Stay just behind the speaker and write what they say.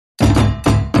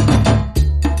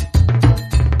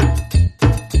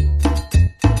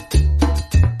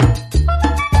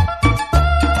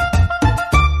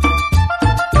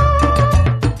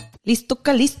Listo,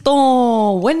 calisto.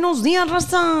 Buenos días,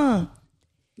 raza.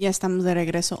 Ya estamos de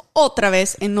regreso otra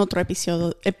vez en otro episodio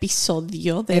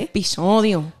de...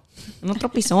 En otro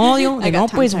episodio. De no,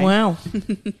 pues, wow.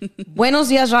 Buenos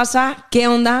días, raza. ¿Qué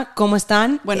onda? ¿Cómo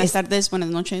están? Buenas tardes, buenas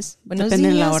noches. Buenos Depende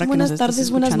días, de la hora que buenas nos tardes,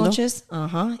 estés buenas escuchando. noches.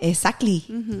 Ajá, exactly.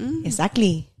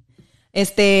 Exactly.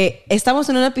 Estamos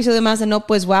en un episodio más de No,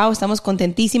 pues, wow. Estamos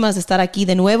contentísimas de estar aquí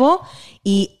de nuevo.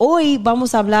 Y hoy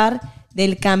vamos a hablar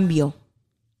del cambio.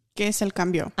 ¿Qué es el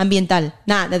cambio? Ambiental.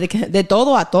 Nada, de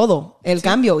todo a todo. El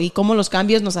cambio y cómo los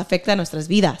cambios nos afectan a nuestras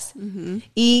vidas.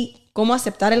 Y cómo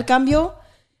aceptar el cambio,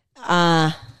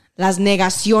 las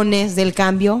negaciones del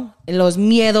cambio, los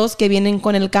miedos que vienen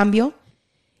con el cambio.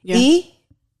 Yeah. Y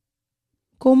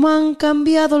cómo han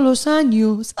cambiado los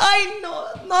años. Ay,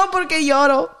 no, porque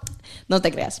lloro. No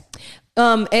te creas.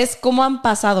 Es cómo han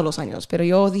pasado los años, pero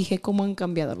yo dije cómo han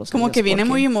cambiado los años. Como que viene porque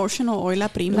muy emotional hoy la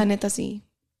prima. La neta sí.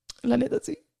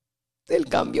 El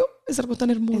cambio es algo tan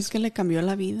hermoso. Es que le cambió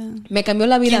la vida. Me cambió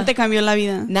la vida. ¿Quién te cambió la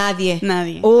vida? Nadie.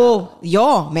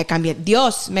 Yo me cambié.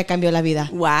 Dios me cambió la vida.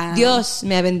 Wow. Dios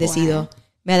me ha bendecido. Wow.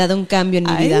 Me ha dado un cambio en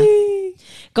mi vida.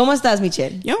 ¿Cómo estás,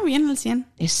 Michelle? Yo bien al 100.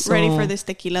 Eso. Ready for this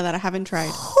tequila that I haven't tried.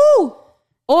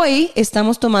 Hoy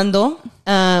estamos tomando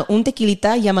un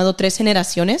tequilita llamado Tres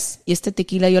Generaciones. Y este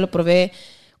tequila yo lo probé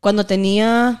cuando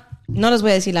tenía... No les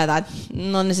voy a decir la edad.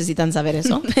 No necesitan saber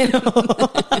eso. Pero...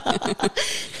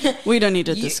 We don't need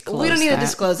to disclose We don't need to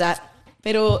disclose that.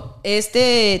 Pero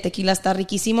este tequila está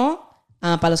riquísimo.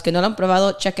 Para los que no lo han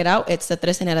probado, check it out. It's the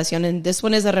Tres Generaciones. This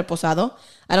one is de reposado.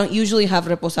 I don't usually have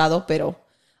reposado, pero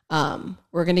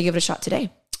we're going to give it a shot today.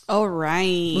 All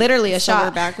right. Literally a so shot.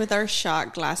 We're back with our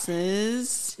shot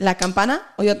glasses. La campana.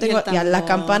 O yo tengo Y el la tambor.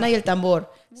 campana y el tambor.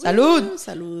 ¡Salud!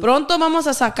 Salud. Pronto vamos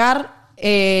a sacar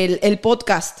el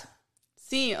podcast.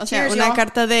 Sí, o sea, Cheers, una y'all.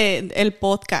 carta de el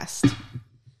podcast.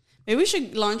 Maybe we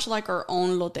should launch like our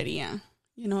own lotería.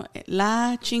 You know,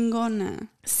 la chingona.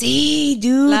 Sí,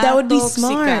 dude. La That would be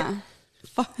tóxica.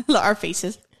 smart. Our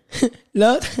faces.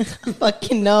 Look.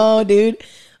 Fucking no, dude.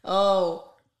 Oh.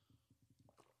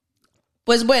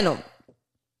 Pues bueno,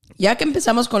 ya que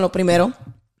empezamos con lo primero,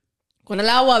 con el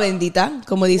agua bendita,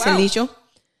 como dice el Wow. dicho,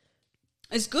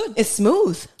 It's good. it's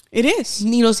smooth. It is.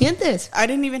 Ni lo sientes. I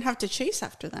didn't even have to chase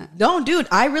after that. No, dude,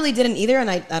 I really didn't either, and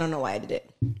I don't know why I did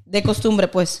it. De costumbre,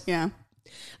 pues. Yeah.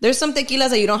 There's some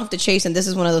tequilas that you don't have to chase, and this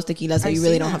is one of those tequilas that I you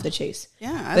really see don't that. have to chase.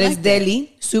 Yeah, I But it's liked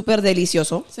deli, súper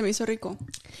delicioso. Se me hizo rico.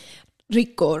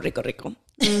 Rico, rico, rico.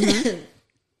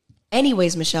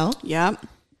 Anyways, Michelle, Yeah.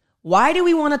 why do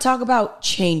we want to talk about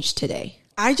change today?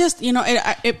 I just, you know,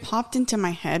 it popped into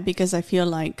my head because I feel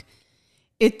like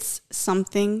it's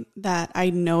something that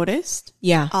I noticed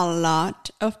Yeah. a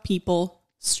lot of people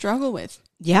struggle with.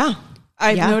 Yeah.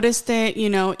 I've Yeah. noticed it, you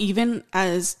know, even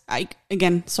as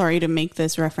again, sorry to make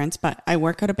this reference, but I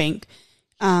work at a bank.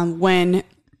 When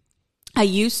I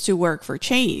used to work for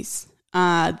Chase,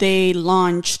 they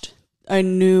launched a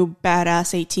new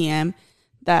badass ATM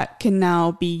that can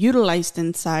now be utilized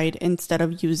inside instead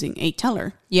of using a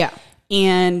teller. Yeah.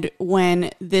 And when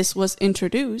this was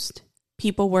introduced,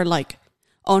 people were like,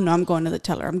 "Oh no, I'm going to the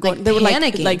teller. I'm going." Like they were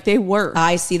panicking. like they were.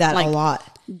 I see that Like, a lot.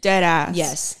 Dead ass.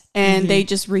 Yes. And they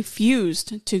just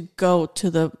refused to go to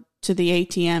the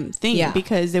ATM thing Yeah.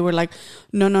 because they were like,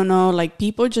 no, like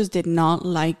people just did not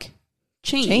like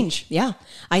change. Yeah.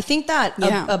 I think that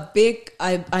Yeah. a big,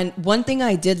 one thing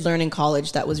I did learn in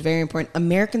college that was very important,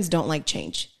 Americans don't like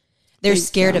change. They're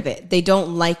scared of it. They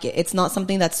don't like it. It's not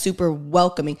something that's super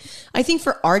welcoming. I think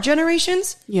for our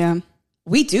generations, Yeah.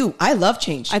 we do. I love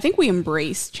change. I think we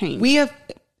embrace change. We have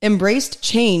embraced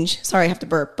change. Sorry, I have to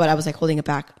burp, but I was like holding it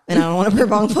back and I don't want to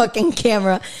burp on fucking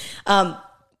camera.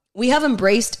 We have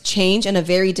embraced change in a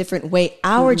very different way,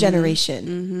 our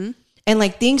generation. And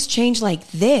like things change like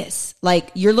this.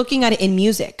 Like you're looking at it in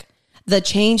music, the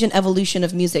change and evolution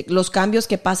of music, los cambios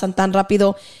que pasan tan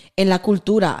rápido en la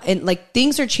cultura. And like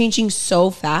things are changing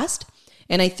so fast.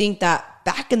 And I think that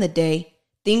back in the day,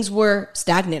 things were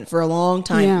stagnant for a long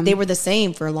time. Yeah. They were the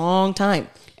same for a long time.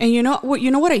 And you know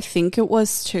what I think it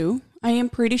was too? I am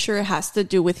pretty sure it has to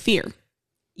do with fear.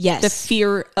 Yes. The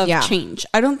fear of Yeah. change.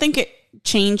 I don't think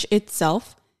change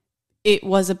itself, it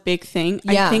was a big thing.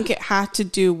 Yeah. I think it had to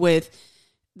do with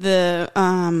the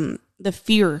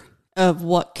fear of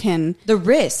what can the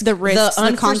risks, the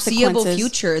unforeseeable consequences.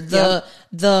 future,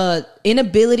 the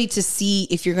inability to see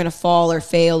if you're going to fall or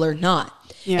fail or not.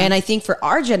 Yeah. And I think for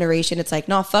our generation, it's like,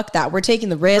 no, fuck that. We're taking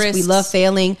the risk. We Risks. love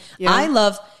failing. Yeah. I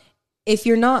love if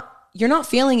you're not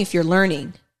failing if you're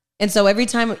learning. And so every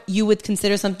time you would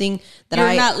consider something that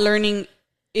you're not learning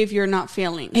if you're not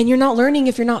failing. And you're not learning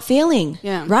if you're not failing.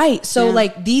 Yeah. Right. So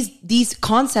like these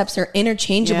concepts are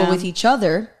interchangeable with each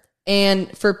other.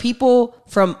 And for people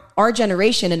from our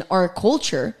generation and our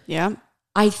culture,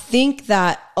 I think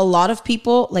that a lot of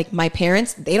people, like my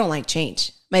parents, they don't like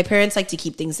change. My parents like to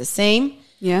keep things the same.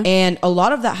 Yeah. And a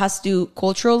lot of that has to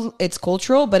do it's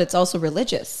cultural, but it's also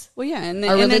religious. Well, yeah. And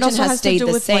our religion it also has has to stayed do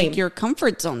the with same. like your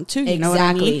comfort zone too. You know what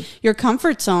I mean? Your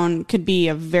comfort zone could be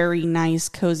a very nice,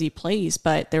 cozy place,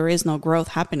 but there is no growth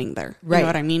happening there. Right. You know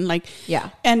what I mean? Like, yeah.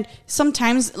 And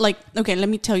sometimes like, okay, let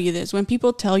me tell you this. When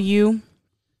people tell you,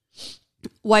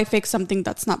 why fix something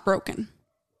that's not broken?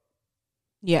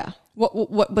 Yeah.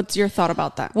 What's your thought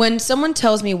about that? When someone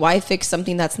tells me why fix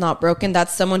something that's not broken,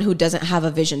 that's someone who doesn't have a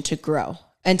vision to grow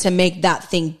and to make that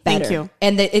thing better. Thank you.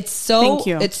 And that it's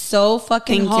so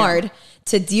fucking hard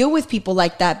to deal with people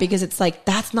like that, because it's like,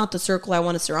 that's not the circle I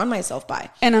want to surround myself by.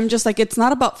 And I'm just like, it's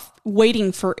not about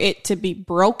waiting for it to be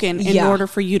broken in order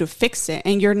for you to fix it.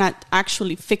 And you're not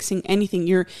actually fixing anything.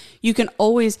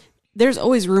 There's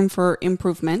always room for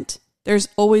improvement. There's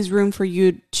always room for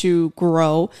you to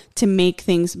grow, to make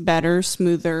things better,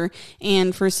 smoother.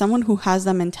 And for someone who has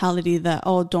that mentality that,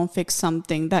 oh, don't fix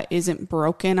something that isn't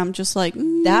broken, I'm just like...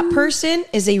 That person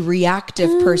is a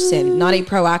reactive person, not a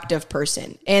proactive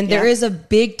person. And there is a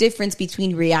big difference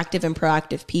between reactive and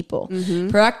proactive people.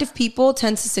 Proactive people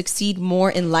tend to succeed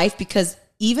more in life because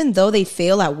even though they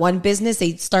fail at one business,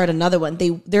 they start another one.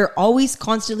 They're always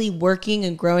constantly working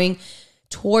and growing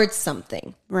towards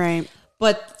something. Right.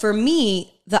 But for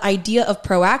me, the idea of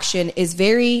proaction is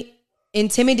very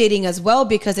intimidating as well,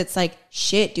 because it's like,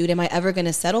 shit, dude, am I ever going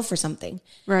to settle for something?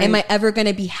 Right. Am I ever going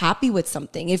to be happy with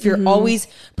something? If you're always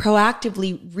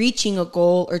proactively reaching a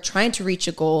goal or trying to reach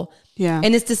a goal. Yeah.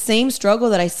 And it's the same struggle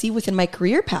that I see within my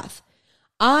career path.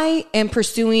 I am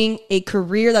pursuing a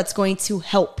career that's going to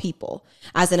help people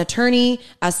as an attorney,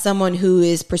 as someone who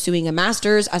is pursuing a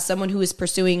master's, as someone who is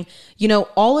pursuing,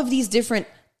 all of these different,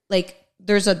 like,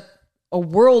 there's a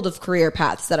world of career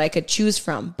paths that I could choose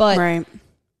from. But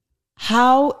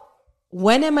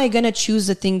when am I going to choose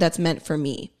the thing that's meant for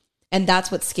me? And that's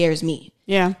what scares me.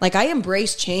 Yeah. Like, I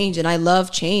embrace change and I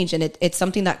love change. And it's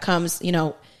something that comes,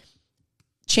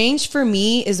 change for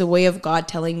me is a way of God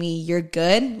telling me you're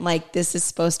good. Like, this is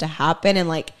supposed to happen. And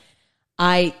like,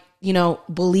 I,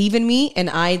 believe in me, and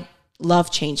I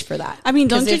love change for that. I mean,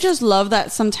 don't you just love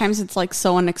that sometimes it's like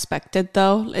so unexpected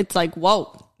though? It's like,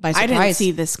 whoa. By surprise. I didn't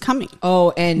see this coming.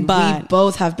 Oh, and we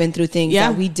both have been through things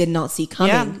that we did not see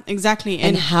coming. Yeah, exactly.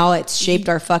 And how it's shaped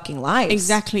our fucking lives.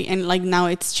 Exactly. And like now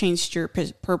it's changed your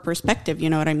perspective.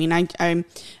 You know what I mean?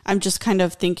 I'm just kind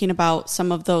of thinking about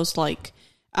some of those like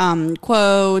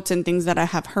quotes and things that I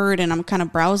have heard, and I'm kind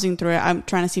of browsing through it. I'm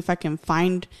trying to see if I can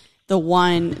find the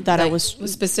one that I was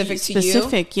specific to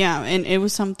you. Yeah. And it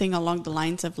was something along the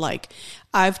lines of like,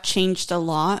 I've changed a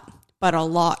lot, but a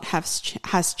lot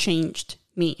has changed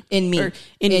me. In me. Or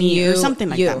in me, you, or something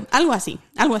like that. Algo así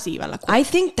iba la cosa. I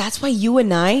think that's why you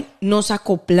and I nos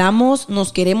acoplamos,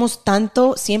 nos queremos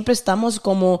tanto, siempre estamos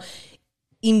como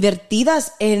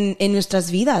invertidas en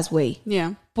nuestras vidas, güey.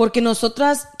 Yeah. Porque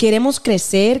nosotras queremos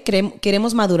crecer,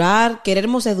 queremos madurar,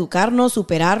 queremos educarnos,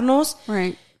 superarnos.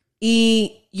 Right.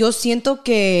 Y yo siento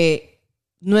que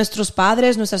nuestros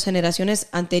padres, nuestras generaciones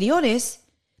anteriores,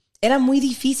 era muy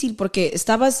difícil porque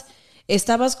estabas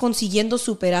consiguiendo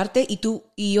superarte y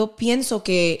yo pienso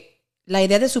que la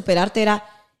idea de superarte era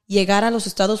llegar a los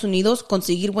Estados Unidos,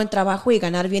 conseguir buen trabajo y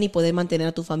ganar bien y poder mantener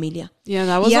a tu familia. Yeah,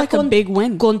 that was like a big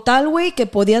win. Con tal, güey, que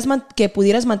pudieras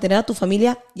mantener a tu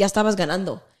familia, ya estabas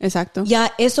ganando. Exacto.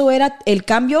 Ya eso era el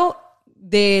cambio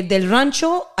del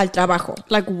rancho al trabajo.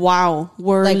 Like, wow,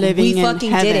 we're like, living in heaven. We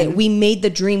fucking did it. We made the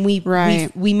dream. We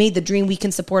made the dream. We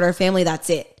can support our family. That's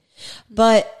it.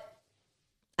 But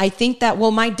I think that,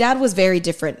 my dad was very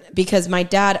different because my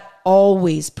dad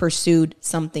always pursued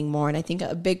something more. And I think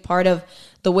a big part of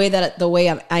the way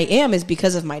I am is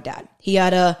because of my dad. He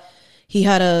had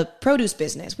a produce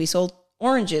business. We sold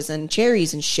oranges and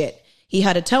cherries and shit. He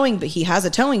has a towing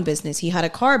business. He had a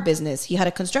car business. He had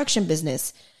a construction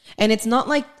business. And it's not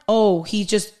like, he's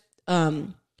just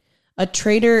a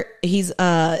trader. He's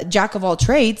a jack of all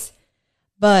trades,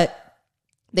 but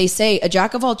they say a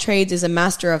jack of all trades is a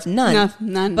master of none.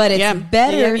 None. But it's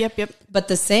better. Yep. But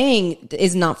the saying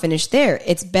is not finished there.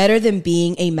 It's better than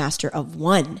being a master of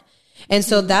one. And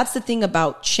so that's the thing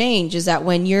about change, is that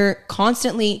when you're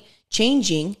constantly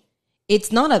changing,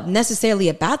 it's not necessarily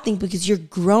a bad thing, because you're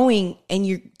growing and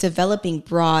you're developing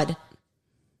broad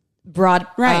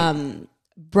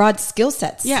broad skill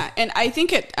sets. Yeah, and I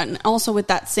think and also with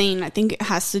that saying, I think it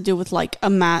has to do with like a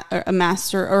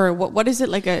master, or what is it,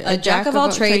 like a jack of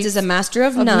all trades is a master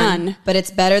of none, but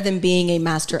it's better than being a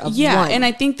master of one. And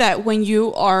I think that when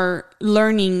you are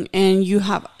learning and you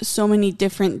have so many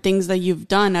different things that you've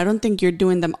done, I don't think you're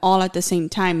doing them all at the same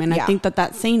time. And I think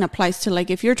that saying applies to, like,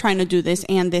 if you're trying to do this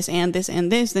and this and this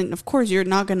and this, then of course you're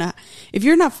not gonna, if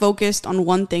you're not focused on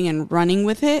one thing and running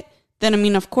with it, then, I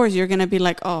mean, of course, you're going to be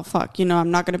like, oh, fuck,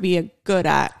 I'm not going to be good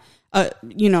at, I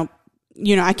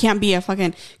can't be a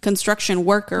fucking construction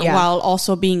worker while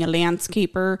also being a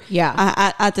landscaper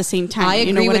at the same time. I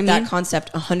agree with that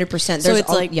concept 100%. So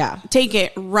it's take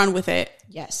it, run with it,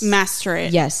 master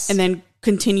it, and then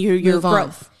continue your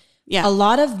growth. Yeah. A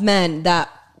lot of men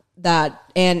that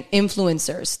and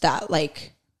influencers that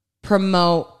like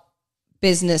promote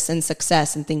business and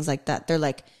success and things like that, they're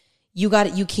like, you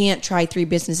can't try 3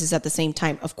 businesses at the same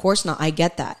time. Of course not. I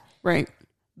get that. Right.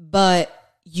 But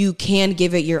you can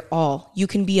give it your all. You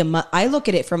can be I look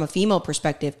at it from a female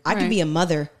perspective. I could be a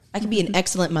mother. I could be an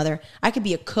excellent mother. I could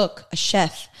be a cook, a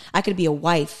chef. I could be a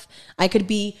wife. I could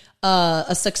be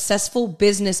a successful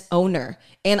business owner,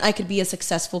 and I could be a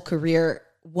successful career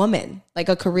woman, like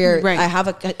a career. Right. I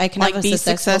can have a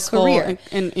successful career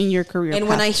in your career. And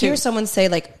when I hear someone say,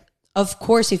 like, of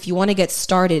course, if you want to get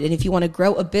started and if you want to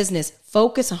grow a business,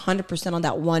 focus 100% on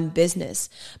that one business,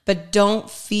 but don't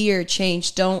fear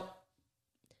change.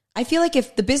 I feel like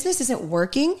if the business isn't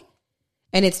working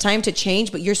and it's time to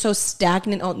change, but you're so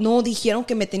stagnant, no, dijeron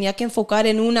que me tenía que enfocar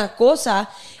en una cosa,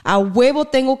 a huevo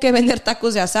tengo que vender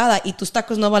tacos de asada y tus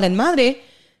tacos no valen madre.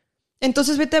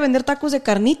 Entonces vete a vender tacos de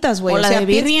carnitas, güey. O la de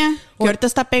birria, que ahorita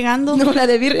está pegando. No, la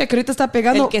de birria, que ahorita está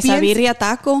pegando. El quesabirria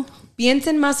taco.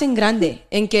 Piensen más en grande,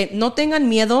 en que no tengan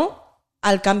miedo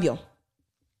al cambio.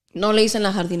 No le hice en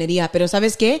la jardinería, pero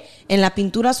 ¿sabes qué? En la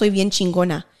pintura soy bien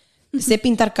chingona. Sé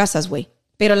pintar casas, güey.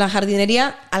 Pero la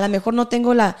jardinería, a lo mejor no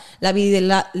tengo la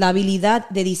habilidad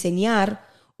de diseñar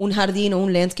un jardín o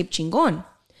un landscape chingón.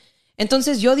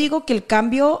 Entonces yo digo que el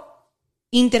cambio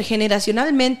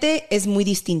intergeneracionalmente es muy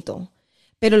distinto,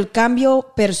 pero el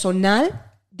cambio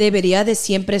personal debería de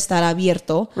siempre estar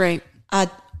abierto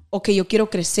a, ok, yo quiero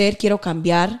crecer, quiero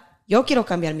cambiar, yo quiero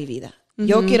cambiar mi vida.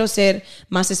 Yo quiero ser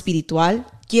más espiritual,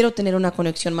 quiero tener una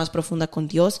conexión más profunda con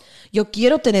Dios, yo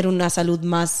quiero tener una salud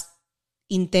más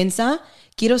intensa,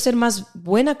 quiero ser más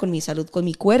buena con mi salud, con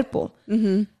mi cuerpo.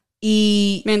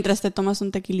 Y mientras te tomas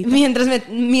un tequilita.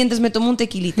 Mientras me tomo un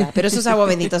tequilita. Pero eso es agua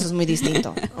bendita, eso es muy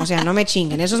distinto. O sea, no me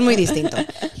chinguen, eso es muy distinto.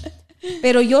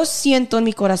 Pero yo siento en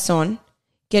mi corazón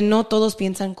que no todos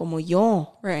piensan como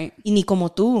yo. Right. Y ni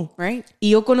como tú. Right.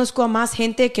 Y yo conozco a más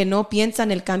gente que no piensa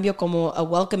en el cambio como a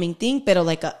welcoming thing, pero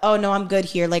like, oh no, I'm good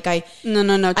here. Like No,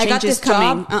 change I got is this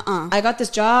coming. job. I got this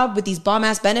job with these bomb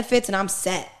ass benefits and I'm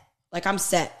set. Like I'm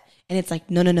set. And it's like,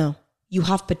 no. You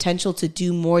have potential to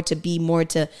do more, to be more,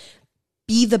 to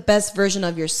be the best version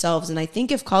of yourselves. And I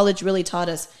think if college really taught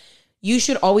us, you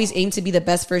should always aim to be the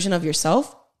best version of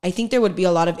yourself, I think there would be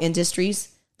a lot of industries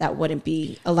that wouldn't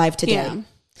be alive today. Yeah.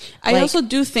 I also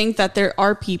do think that there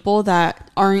are people that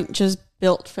aren't just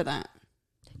built for that.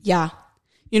 Yeah.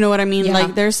 You know what I mean? Yeah.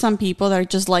 Like there's some people that are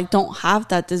just like don't have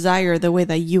that desire the way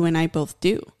that you and I both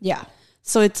do. Yeah.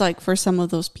 So it's like for some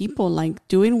of those people, like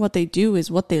doing what they do is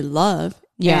what they love.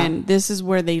 Yeah. And this is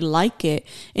where they like it.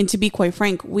 And to be quite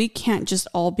frank, we can't just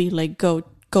all be like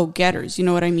go-getters. You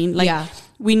know what I mean? Like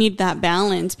we need that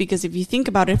balance, because if you think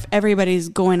about it, if everybody's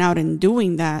going out and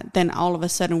doing that, then all of a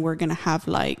sudden we're going to have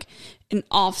like an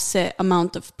offset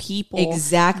amount of people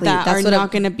exactly that are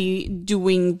not going to be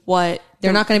doing what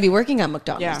they're not going to be working at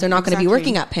McDonald's. Yeah, they're not going to be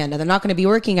working at Panda. They're not going to be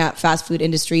working at fast food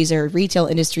industries or retail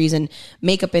industries and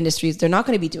makeup industries. They're not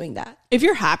going to be doing that. If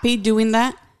you're happy doing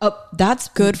that, that's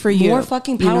good for you. More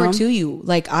fucking power to you.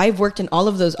 Like I've worked in all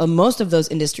of those, most of those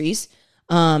industries.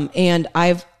 And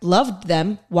I've loved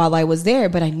them while I was there,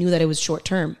 but I knew that it was short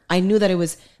term. I knew that it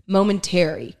was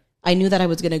momentary. I knew that I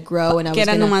was going to grow and I was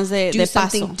going to do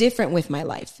something different with my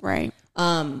life. Right.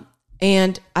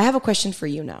 And I have a question for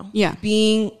you now. Yeah.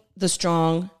 Being the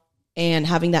strong and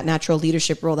having that natural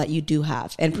leadership role that you do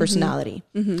have and personality.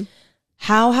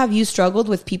 How have you struggled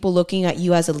with people looking at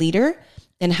you as a leader?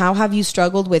 And how have you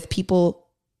struggled with people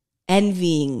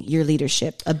envying your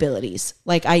leadership abilities?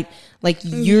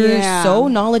 You're so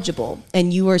knowledgeable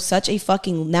and you are such a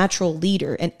fucking natural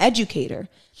leader and educator.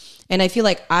 And I feel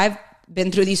like I've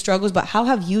been through these struggles, but how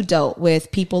have you dealt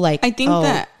with people like, I think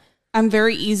that I'm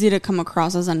very easy to come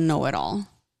across as a know-it-all.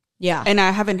 Yeah. And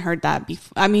I haven't heard that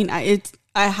before. I mean, I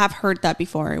have heard that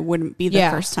before. It wouldn't be the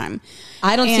first time.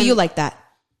 I don't see you like that.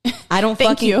 I don't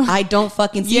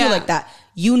fucking see you like that.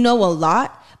 You know a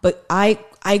lot, but I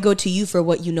go to you for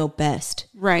what you know best.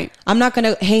 Right. I'm not going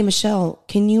to, hey, Michelle,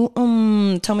 can you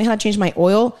tell me how to change my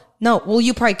oil? No, well,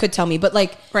 you probably could tell me, but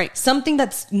like something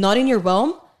that's not in your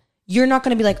realm, you're not going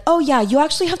to be like, oh yeah, you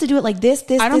actually have to do it like this.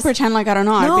 I don't pretend like I don't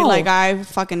know. No. I'd be like, I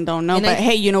fucking don't know. And but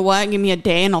hey, you know what? Give me a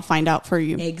day and I'll find out for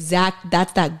you. Exactly.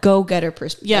 That's that go-getter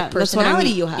personality that's what I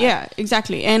mean. You have. Yeah,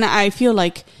 exactly. And I feel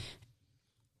like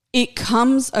it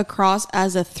comes across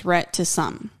as a threat to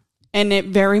some. And it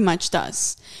very much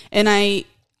does. And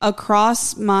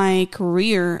across my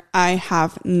career, I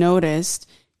have noticed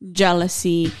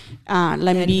jealousy, la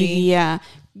envidia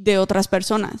de otras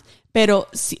personas. Pero,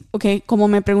 okay, como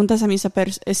me preguntas a mí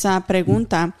esa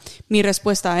pregunta, mi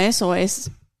respuesta a eso es,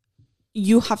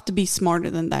 you have to be smarter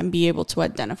than that and be able to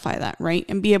identify that, right?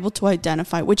 And be able to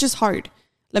identify, which is hard.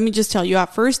 Let me just tell you,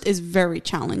 at first is very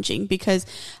challenging because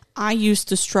I used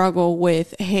to struggle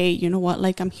with, hey, you know what,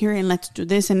 like I'm here and let's do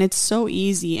this. And it's so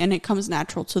easy and it comes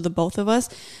natural to the both of us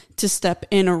to step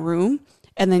in a room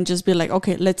and then just be like,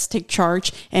 okay, let's take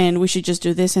charge and we should just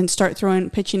do this and start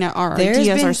pitching out our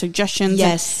ideas, our suggestions.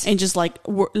 Yes. And just like,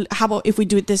 how about if we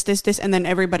do this, and then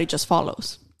everybody just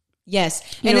follows. Yes.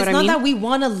 And it's not that we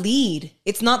want to lead.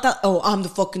 It's not that, oh, I'm the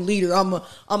fucking leader. I'm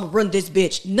gonna run this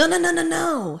bitch.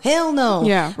 No. Hell no.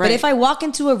 Yeah, right. But if I walk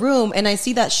into a room and I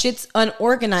see that shit's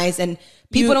unorganized and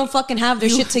people don't fucking have their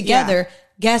shit together,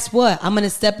 guess what? I'm going to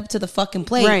step up to the fucking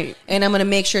plate. Right. And I'm going to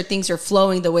make sure things are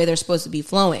flowing the way they're supposed to be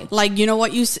flowing. Like, you know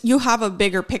what? You have a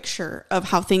bigger picture of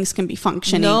how things can be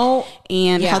functioning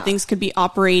and how things could be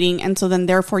operating. And so then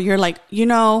therefore you're like, you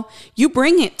know, you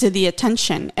bring it to the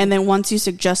attention. And then once you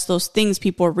suggest those things,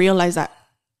 people realize that,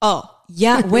 oh.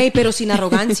 Ya, güey, pero sin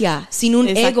arrogancia, sin un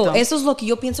ego. Eso es lo que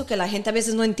yo pienso que la gente a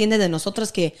veces no entiende de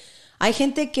nosotras, que hay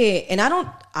gente que, and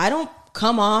I don't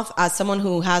come off as someone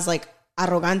who has like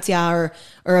arrogancia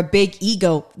or a big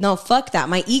ego. No, fuck that.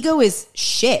 My ego is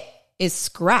shit, is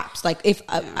scraps. Like if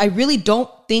I really don't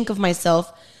think of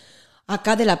myself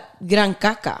acá de la gran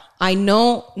caca. I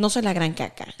know, no soy la gran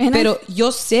caca, pero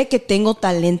yo sé que tengo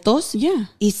talentos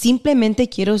y simplemente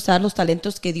quiero usar los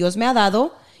talentos que Dios me ha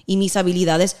dado y mis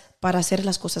habilidades para hacer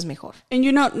las cosas mejor. And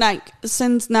you know, like,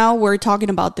 since now we're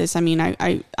talking about this, I mean,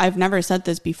 I've never said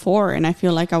this before, and I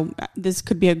feel like this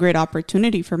could be a great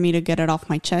opportunity for me to get it off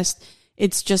my chest.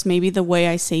 It's just maybe the way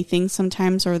I say things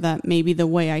sometimes, or that maybe the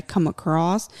way I come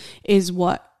across is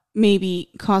what maybe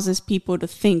causes people to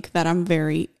think that I'm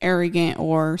very arrogant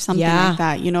or something like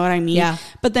that. You know what I mean? Yeah.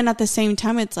 But then at the same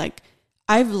time, it's like,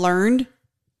 I've learned,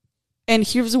 and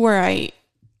here's where I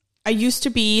used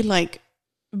to be like,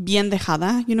 bien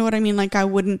dejada, you know what I mean? Like I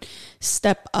wouldn't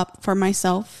step up for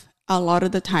myself a lot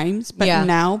of the times, but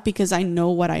now because I know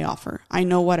what I offer, I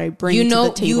know what I bring to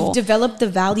the table. You've developed the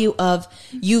value of,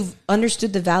 you've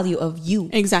understood the value of you.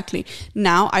 Exactly.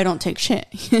 Now I don't take shit.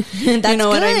 That's you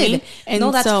know good. What I mean? And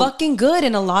no, that's fucking good.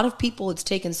 And a lot of people, it's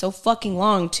taken so fucking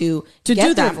long to get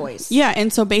do that voice. Yeah.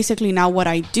 And so basically now what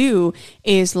I do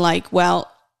is like,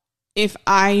 well, if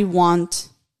I want,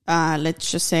 let's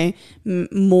just say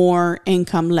more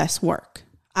income, less work.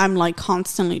 I'm like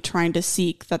constantly trying to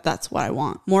seek that's what I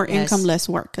want. More income, less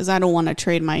work. Cause I don't want to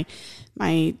trade my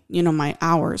my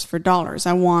hours for dollars.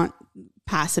 I want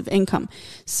passive income.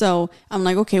 So I'm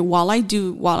like, okay, while I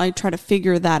try to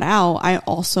figure that out, I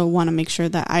also want to make sure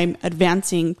that I'm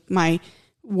advancing my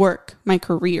work, my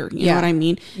career. You know what I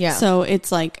mean? Yeah. So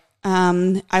it's like,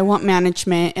 I want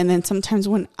management. And then sometimes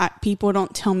when people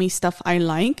don't tell me stuff I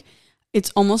like, it's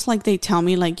almost like they tell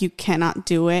me like you cannot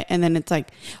do it. And then it's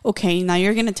like, okay, now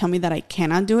you're going to tell me that I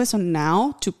cannot do it. So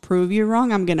now to prove you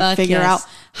wrong, I'm going to figure out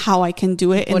how I can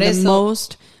do it in the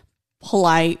most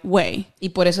polite way. Y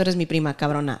por eso eres mi prima,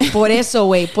 cabrona. Por eso,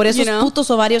 güey. Por esos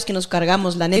putos ovarios que nos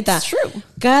cargamos, la neta. It's true.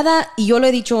 Y yo lo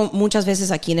he dicho muchas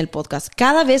veces aquí en el podcast.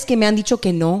 Cada vez que me han dicho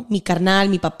que no, mi carnal,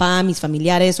 mi papá, mis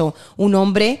familiares o un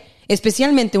hombre,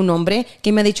 especialmente un hombre,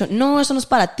 que me ha dicho, no, eso no es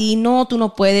para ti, no, tú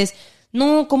no puedes.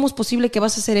 No, ¿cómo es posible que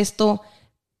vas a hacer esto?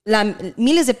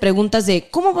 Miles de preguntas de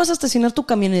 ¿cómo vas a estacionar tu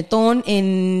camionetón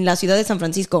en la ciudad de San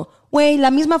Francisco? Güey, la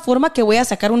misma forma que voy a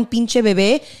sacar un pinche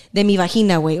bebé de mi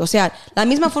vagina, güey. O sea, la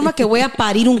misma forma que voy a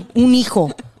parir un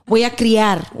hijo. Voy a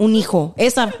criar un hijo.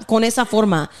 Con esa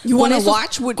forma.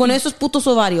 Con esos putos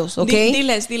ovarios, ¿ok?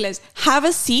 Diles. Have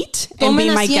a seat and Tomen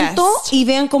be my asiento guest. Y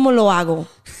vean cómo lo hago.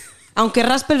 Aunque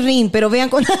raspe el rin, pero vean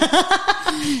con...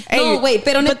 No, güey,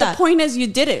 pero neta. But the point is you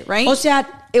did it, right? O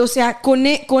sea, con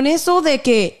eso de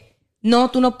que no,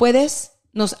 tú no puedes,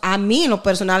 a mí en lo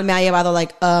personal me ha llevado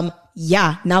like,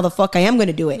 now the fuck I am going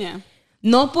to do it. Yeah.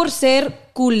 No por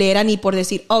ser culera ni por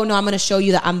decir, oh no, I'm going to show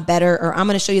you that I'm better or I'm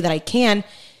going to show you that I can.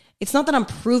 It's not that I'm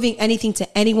proving anything to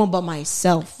anyone but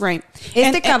myself. Right.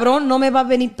 Cabrón no me va a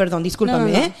venir, perdón,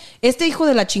 discúlpame, No. Este hijo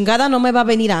de la chingada no me va a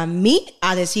venir a mí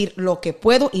a decir lo que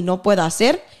puedo y no puedo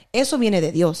hacer. Eso viene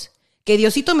de Dios. Que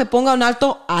Diosito me ponga un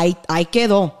alto, ahí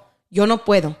quedó. Yo no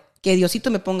puedo. Que Diosito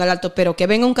me ponga el alto, pero que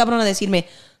venga un cabrón a decirme,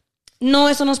 no,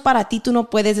 eso no es para ti, tú no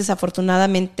puedes,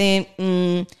 desafortunadamente,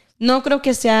 no creo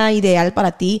que sea ideal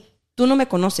para ti. Tú no me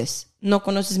conoces, no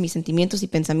conoces mis sentimientos y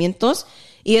pensamientos,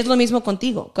 y es lo mismo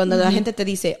contigo. Cuando la gente te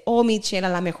dice, oh, Michelle, a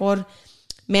lo mejor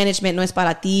management no es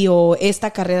para ti, o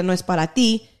esta carrera no es para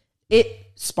ti, it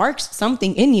sparks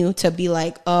something in you to be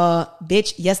like,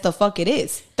 bitch, yes, the fuck it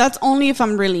is. That's only if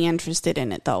I'm really interested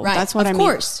in it, though. Right. That's what Of I mean.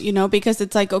 course. You know, because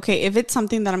it's like, okay, if it's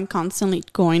something that I'm constantly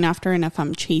going after and if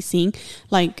I'm chasing,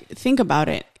 like, think about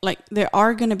it. Like, there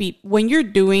are going to be, when you're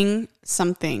doing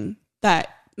something that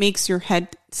makes your head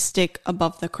stick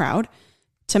above the crowd,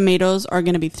 tomatoes are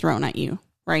going to be thrown at you,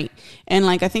 right? And,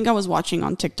 like, I think I was watching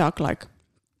on TikTok, like,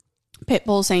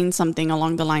 Pitbull saying something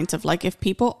along the lines of, like, if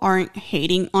people aren't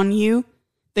hating on you,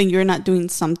 then you're not doing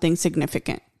something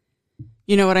significant.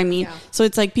 You know what I mean? Yeah. So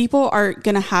it's like people are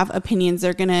going to have opinions.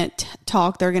 They're going to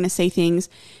talk. They're going to say things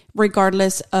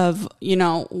regardless of, you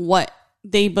know, what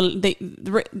they believe.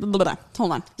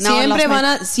 Hold on.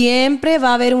 Siempre va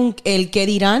a haber el que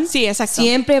dirán. Sí, exacto.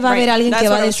 Siempre va a haber alguien That's que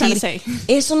va a what I was trying decir, to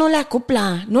say. eso no le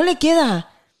acopla, no le queda.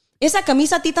 Esa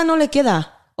camisa a Tita no le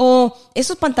queda. O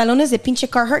esos pantalones de pinche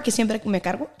Carhartt que siempre me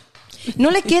cargo.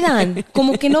 No le quedan,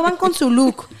 como que no van con su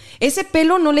look. Ese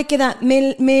pelo no le queda,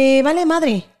 me vale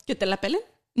madre. ¿Que te la pelen?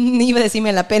 Iba a decir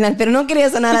me la pelan, pero no quería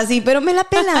sonar así, pero me la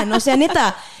pelan, o sea,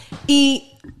 neta.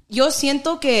 Y yo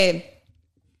siento que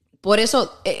por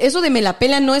eso de me la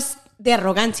pelan no es de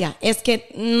arrogancia, es que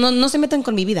no se metan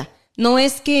con mi vida. No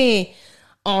es que,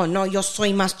 oh, no, yo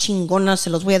soy más chingona,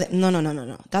 se los voy a...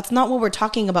 No. That's not what we're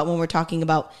talking about when we're talking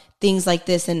about things like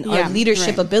this and our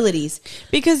leadership abilities.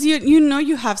 Because you know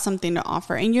you have something to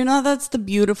offer. And you know that's the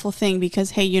beautiful thing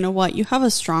because, hey, you know what? You have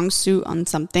a strong suit on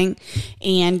something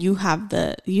and you have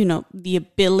the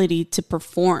ability to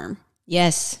perform.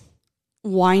 Yes.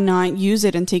 Why not use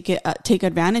it and take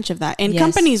advantage of that? And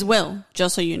companies will,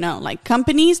 just so you know. Like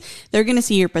companies, they're going to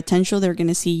see your potential. They're going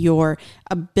to see your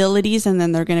abilities. And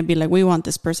then they're going to be like, we want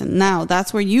this person. Now,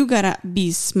 that's where you got to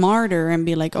be smarter and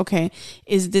be like, okay,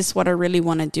 is this what I really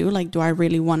want to do? Like, do I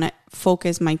really want to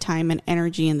focus my time and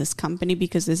energy in this company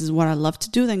because this is what I love to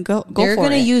do? Then go for it. They're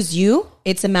going to use you.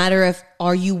 It's a matter of,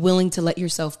 are you willing to let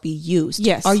yourself be used?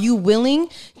 Yes. Are you willing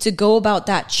to go about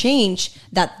that change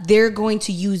that they're going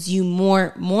to use you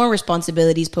more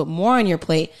responsibilities, put more on your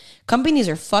plate? Companies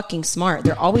are fucking smart.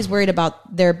 They're always worried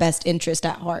about their best interest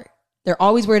at heart. They're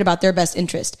always worried about their best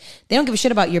interest. They don't give a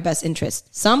shit about your best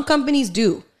interest. Some companies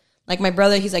do. Like my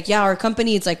brother, he's like, yeah, our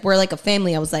company, it's like, we're like a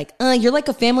family. I was like, you're like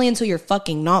a family until you're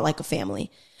fucking not like a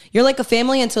family. You're like a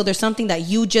family until there's something that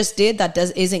you just did that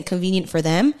isn't convenient for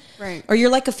them. Right. Or you're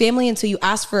like a family until you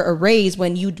ask for a raise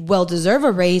when you well deserve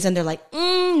a raise and they're like,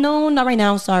 no, not right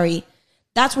now. Sorry.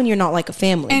 That's when you're not like a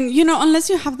family. And, you know, unless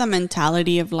you have the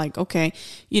mentality of like, okay,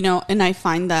 you know, and I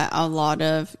find that a lot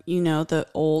of, you know, the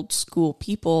old school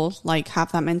people like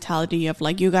have that mentality of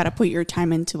like, you got to put your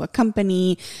time into a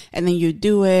company and then you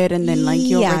do it and then like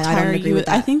you'll retire. I don't agree with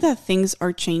that. I think that things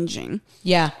are changing.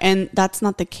 Yeah. And that's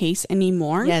not the case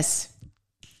anymore. Yes.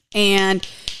 And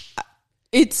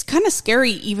it's kind of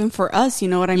scary even for us, you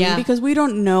know what I mean? Because we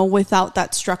don't know without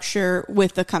that structure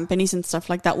with the companies and stuff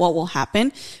like that, what will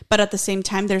happen. But at the same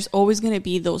time, there's always going to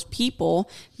be those people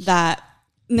that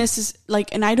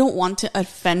and I don't want to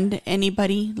offend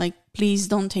anybody. Like, please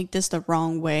don't take this the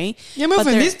wrong way. Ya me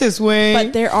ofendiste this way.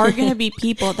 But there are going to be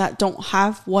people that don't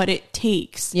have what it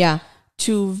takes. Yeah.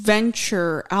 To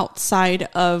venture outside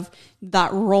of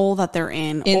that role that they're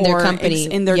in their company,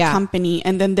 company,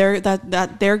 and then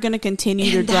they're going to continue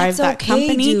to drive that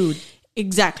company. Dude.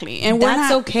 Exactly, and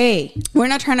that's okay. We're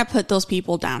not trying to put those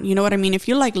people down. You know what I mean? If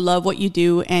you like love what you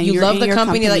do and you you're love in the your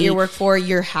company that you work for,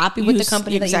 you're happy with the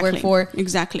company that you work for.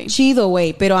 Exactly. Chido,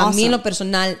 güey. Pero a mí en lo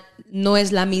personal no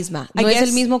es la misma. No es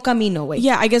el mismo camino, güey.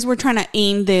 Yeah, I guess we're trying to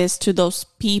aim this to those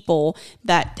people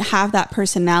that have that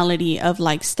personality of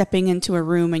like stepping into a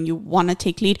room and you want to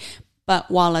take lead, but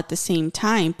while at the same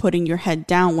time putting your head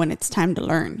down when it's time to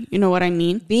learn. You know what I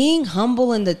mean? Being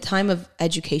humble in the time of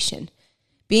education.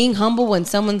 Being humble when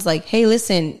someone's like, hey,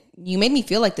 listen, you made me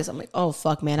feel like this. I'm like, oh,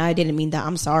 fuck, man, I didn't mean that.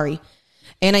 I'm sorry.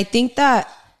 And I think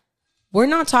that we're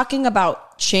not talking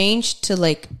about change to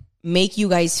like make you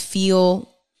guys feel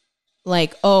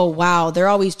like, oh, wow, they're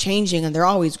always changing and they're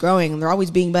always growing and they're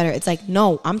always being better. It's like,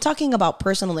 no, I'm talking about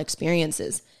personal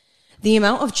experiences. The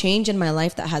amount of change in my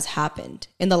life that has happened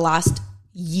in the last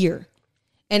year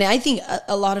And I think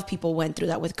a lot of people went through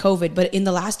that with COVID, but in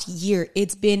the last year,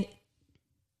 it's been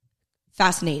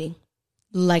fascinating.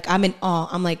 Like, I'm in awe.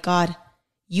 I'm like, God,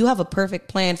 you have a perfect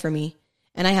plan for me.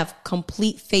 And I have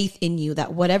complete faith in you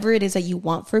that whatever it is that you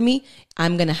want for me,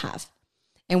 I'm going to have.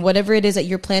 And whatever it is that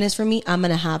your plan is for me, I'm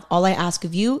going to have. All I ask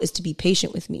of you is to be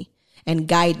patient with me and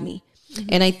guide me. Mm-hmm.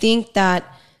 And I think that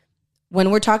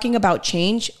when we're talking about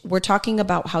change, we're talking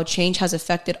about how change has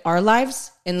affected our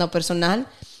lives en lo personal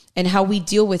and how we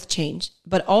deal with change.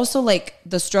 But also like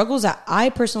the struggles that I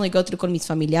personally go through con mis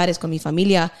familiares, con mi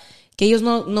familia, que ellos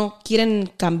no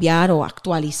quieren cambiar o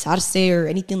actualizarse or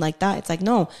anything like that. It's like,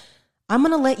 no, I'm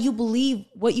going to let you believe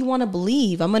what you want to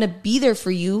believe. I'm going to be there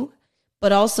for you.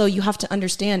 But also you have to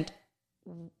understand,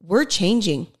 we're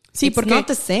changing. Sí, it's not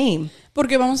the same.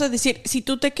 Porque vamos a decir, si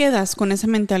tú te quedas con esa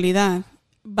mentalidad,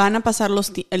 van a pasar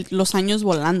los años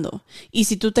volando. Y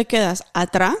si tú te quedas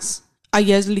atrás,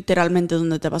 allá es literalmente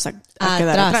donde te vas a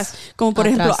quedar atrás. Como por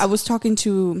ejemplo, I was talking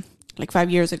to, like 5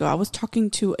 years ago, I was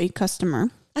talking to a customer.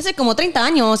 Hace como 30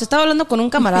 años estaba hablando con un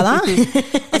camarada.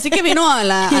 Así que vino a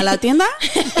la tienda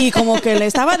y como que le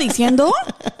estaba diciendo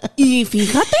y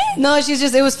fíjate. No,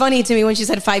 it was funny to me when she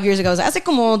said 5 years ago. I was like, hace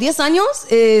como 10 años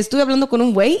estuve hablando con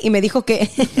un güey y me dijo que...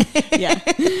 Yeah.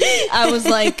 I was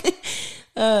like...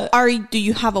 Ari, do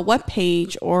you have a web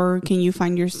page or can you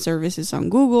find your services on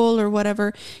Google or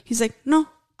whatever? He's like, no,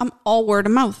 I'm all word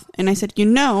of mouth. And I said,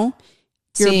 your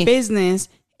business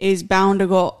is bound to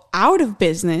go out of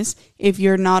business if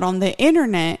you're not on the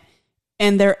internet.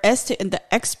 And the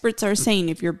experts are saying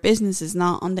if your business is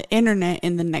not on the internet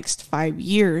in the next 5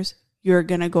 years, you're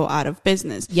going to go out of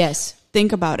business. Yes.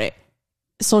 Think about it.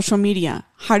 Social media.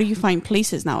 How do you find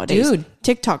places nowadays? Dude.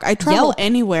 TikTok. I travel Yelp.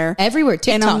 Anywhere. Everywhere.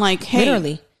 TikTok. And I'm like, hey,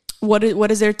 literally.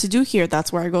 What is there to do here?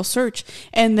 That's where I go search.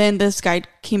 And then this guy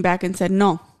came back and said,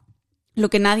 no. La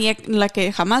que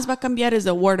jamás va a cambiar is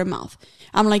the word of mouth.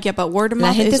 I'm like, yeah, but word of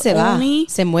mouth is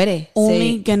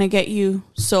only gonna get you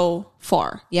so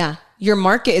far. Yeah. Your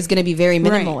market is going to be very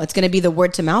minimal. Right. It's going to be the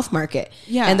word to mouth market.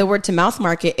 Yeah. And the word to mouth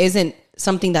market isn't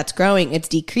something that's growing. It's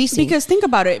decreasing. Because think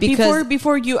about it.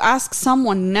 Before you ask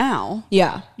someone now,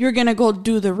 you're going to go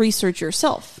do the research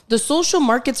yourself. The social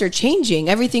markets are changing.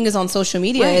 Everything is on social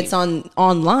media. Right. It's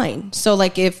online. So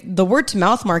like if the word to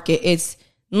mouth market is,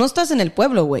 no estás en el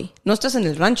pueblo, güey. No estás en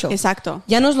el rancho. Exacto.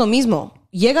 Ya no es lo mismo.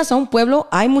 Llegas a un pueblo,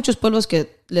 hay muchos pueblos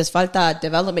que les falta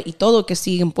development y todo que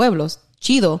siguen pueblos.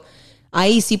 Chido.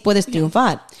 Ahí sí puedes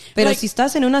triunfar. Pero si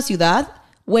estás en una ciudad,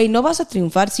 güey, no vas a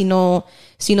triunfar si no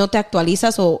te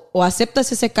actualizas o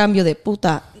aceptas ese cambio de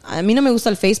puta. A mí no me gusta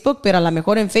el Facebook, pero a lo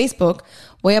mejor en Facebook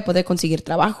voy a poder conseguir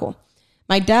trabajo.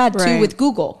 My dad, too, with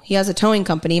Google, he has a towing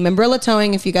company. Membrilla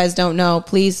Towing, if you guys don't know,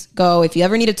 please go. If you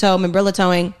ever need a tow, Membrilla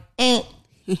Towing,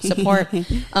 support.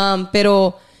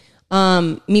 Pero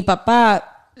mi papá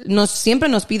siempre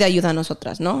nos pide ayuda a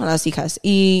nosotras, ¿no? A las hijas.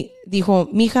 Y dijo,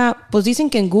 mija, pues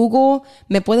dicen que en Google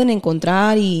me pueden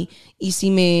encontrar y si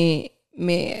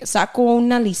me saco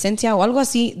una licencia o algo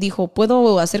así, dijo,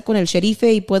 puedo hacer con el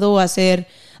sherife y puedo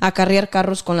acarrear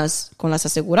carros con las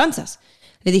aseguranzas.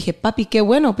 Le dije, papi, qué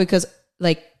bueno, because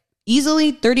like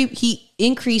easily he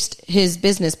increased his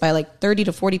business by like 30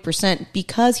 to 40%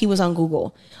 because he was on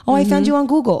Google. Oh, I found you on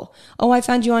Google. Oh, I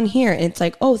found you on here. And it's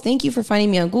like, oh, thank you for finding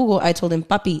me on Google. I told him,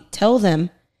 papi, tell them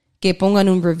que pongan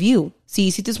un review. Si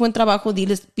hiciste buen trabajo,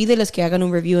 pídeles que hagan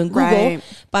un review en Google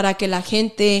para que la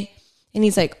gente... And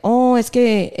he's like, oh, es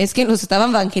que los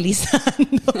estaban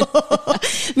evangelizando.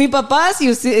 Mi papá, si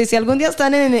algún día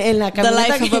están en la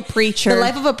camioneta... The life of a preacher.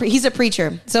 He's a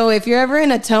preacher. So if you're ever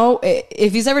in a tow,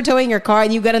 if he's ever towing your car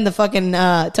and you get in the fucking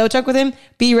tow truck with him,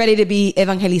 be ready to be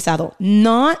evangelizado.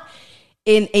 Not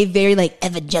in a very like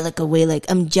evangelical way, like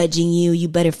I'm judging you, you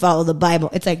better follow the Bible.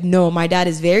 It's like, no, my dad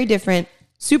is very different,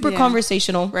 super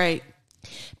conversational. Right.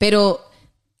 Pero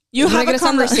you have a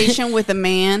conversation with a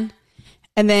man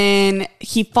and then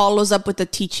he follows up with a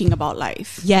teaching about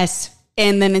life. Yes.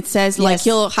 And then it says like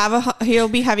he'll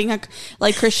be having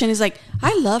like Christian is like,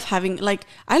 I love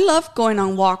going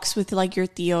on walks with like your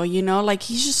tío, you know, like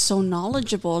he's just so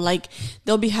knowledgeable. Like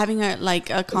they'll be having a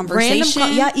conversation.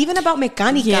 Even about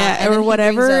mecánica or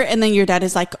whatever. And then your dad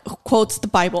is like, quotes the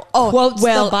Bible. Oh, the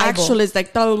Bible. Actually it's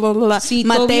like, blah, blah, blah. Sí,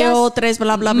 Mateo 3,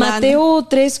 blah, blah, blah. Mateo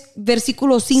 3,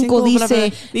 versículo 5 dice, blah, blah, blah.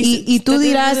 Y tú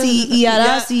dirás y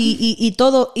harás y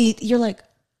todo. Y you're like,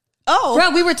 oh, bro,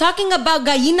 we were talking about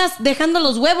gallinas dejando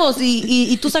los huevos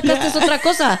y tú sacaste otra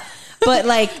cosa. But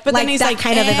then he's like,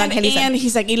 kind of evangelization. And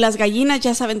he's like, y las gallinas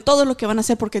ya saben todo lo que van a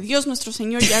hacer porque Dios nuestro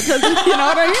Señor ya, you know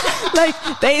what I mean?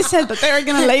 Like, they said that they're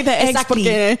going to lay the eggs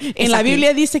porque en la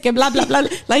Biblia dice que blah, blah, blah.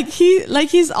 Like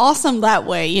he's awesome that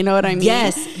way, you know what I mean?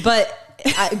 Yes, but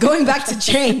going back to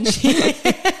change.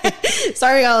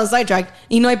 Sorry, I was sidetracked.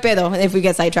 Y no hay pedo if we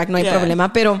get sidetracked. No hay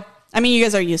problema. Pero I mean, you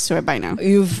guys are used to it by now.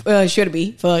 You should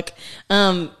be. Fuck.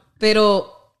 Pero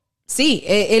sí,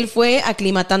 él fue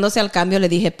aclimatándose al cambio. Le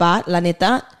dije, pa, la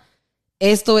neta,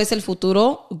 esto es el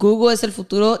futuro. Google es el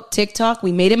futuro. TikTok.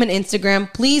 We made him an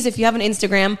Instagram. Please, if you have an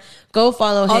Instagram, go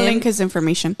follow him. I'll link his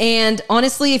information. And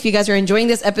honestly, if you guys are enjoying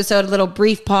this episode, a little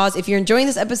brief pause. If you're enjoying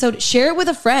this episode, share it with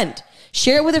a friend.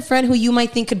 Share it with a friend who you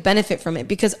might think could benefit from it.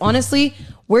 Because honestly,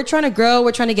 we're trying to grow.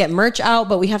 We're trying to get merch out,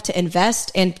 but we have to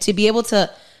invest. And to be able to,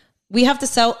 we have to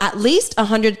sell at least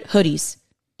 100 hoodies.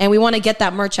 And we want to get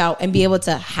that merch out and be able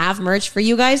to have merch for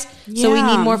you guys. Yeah. So we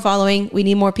need more following. We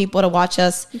need more people to watch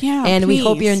us. Yeah, and please. we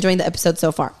hope you're enjoying the episode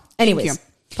so far. Anyways,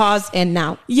 pause and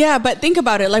now. Yeah, but think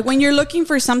about it. Like when you're looking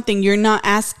for something, you're not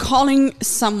calling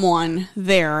someone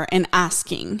there and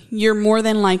asking. You're more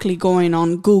than likely going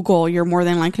on Google. You're more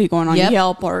than likely going on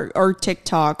Yelp or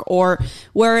TikTok or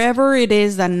wherever it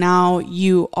is that now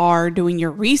you are doing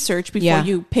your research before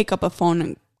you pick up a phone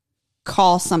and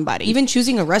call somebody. Even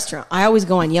choosing a restaurant. I always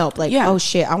go on Yelp like, oh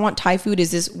shit, I want Thai food.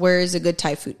 Where is a good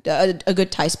Thai food, a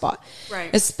good Thai spot? Right.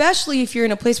 Especially if you're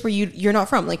in a place where you're not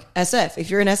from, like SF.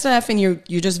 If you're in SF and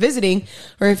you're just visiting,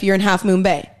 or if you're in Half Moon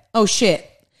Bay. Oh shit.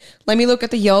 Let me look at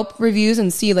the Yelp reviews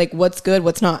and see like what's good,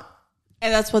 what's not.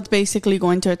 And that's what's basically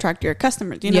going to attract your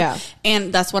customers, you know? Yeah.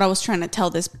 And that's what I was trying to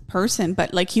tell this person,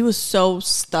 but like he was so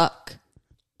stuck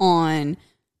on,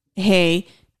 hey,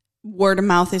 word of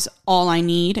mouth is all I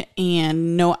need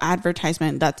and no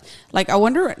advertisement. That's like, I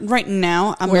wonder right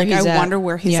now, I wonder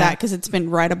where he's at because it's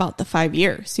been right about the 5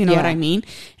 years. You know what I mean?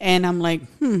 And I'm like,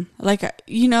 like,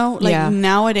 you know, like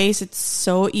nowadays it's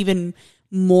so even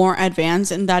more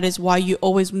advanced. And that is why you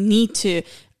always need to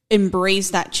embrace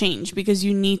that change because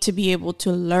you need to be able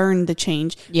to learn the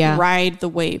change, ride the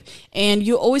wave. And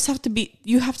you always have to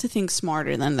you have to think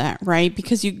smarter than that, right?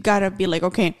 Because you gotta be like,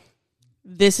 okay,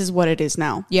 this is what it is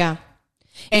now. Yeah.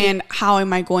 And how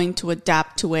am I going to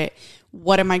adapt to it?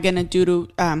 What am I going to do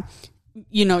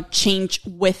to, change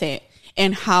with it?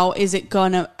 And how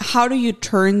do you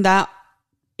turn that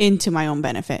into my own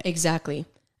benefit? Exactly.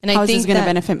 And how is this going to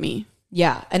benefit me?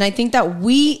 Yeah. And I think that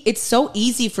it's so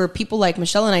easy for people like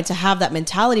Michelle and I to have that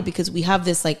mentality because we have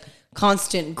this like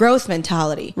constant growth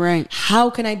mentality. Right. How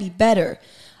can I be better?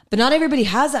 But not everybody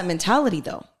has that mentality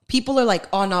though. People are like,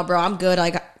 oh no, bro, I'm good.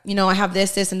 I have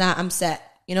this and that. I'm set.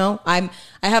 I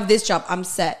have this job. I'm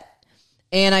set.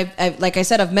 And I've like I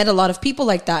said, I've met a lot of people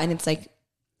like that. And it's like,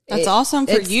 that's awesome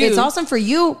for you. It's awesome for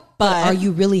you. But are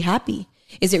you really happy?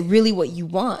 Is it really what you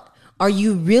want? Are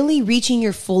you really reaching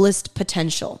your fullest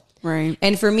potential? Right.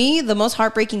 And for me, the most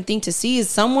heartbreaking thing to see is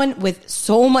someone with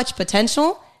so much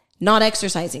potential not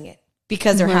exercising it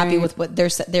because they're happy with what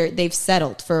they've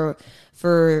settled for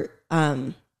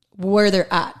where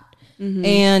they're at. Mm-hmm.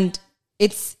 And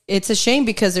it's a shame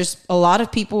because there's a lot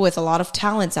of people with a lot of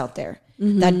talents out there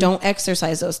that don't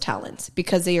exercise those talents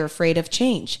because they are afraid of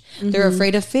change. They're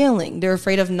afraid of failing. They're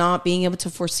afraid of not being able to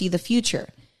foresee the future.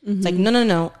 It's like,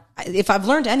 no. If I've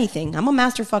learned anything, I'm a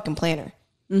master fucking planner.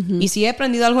 Y si he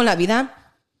aprendido algo en la vida,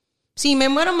 si me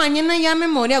muero mañana ya me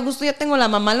morí a gusto, ya tengo la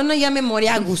mamá, no, ya me morí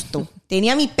a gusto.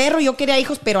 Tenía mi perro, yo quería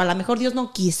hijos, pero a lo mejor Dios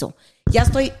no quiso. Ya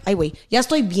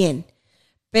estoy bien.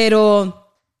 Pero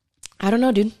I don't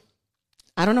know, dude.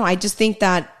 I don't know. I just think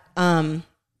that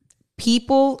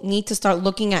people need to start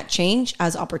looking at change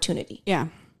as opportunity. Yeah.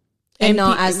 And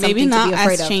not as something maybe not to be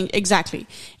afraid as change. Exactly.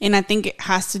 And I think it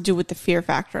has to do with the fear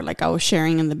factor, like I was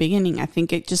sharing in the beginning. I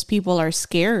think it just people are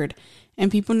scared. And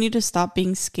people need to stop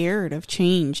being scared of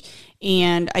change.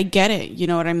 And I get it. You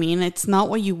know what I mean? It's not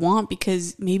what you want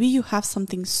because maybe you have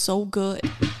something so good.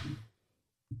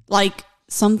 Like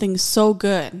something so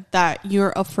good that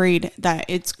you're afraid that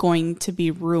it's going to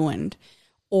be ruined.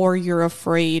 Or you're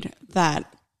afraid that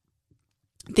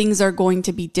things are going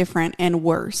to be different and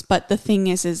worse. But the thing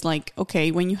is like,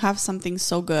 okay, when you have something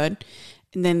so good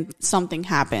and then something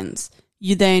happens,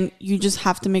 you just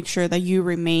have to make sure that you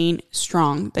remain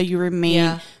strong, that you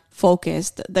remain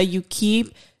focused, that you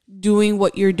keep doing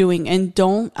what you're doing and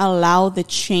don't allow the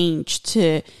change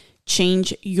to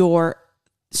change your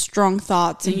strong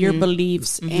thoughts and your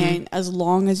beliefs. And as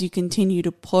long as you continue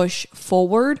to push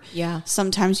forward,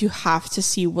 sometimes you have to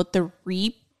see what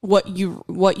you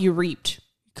reaped.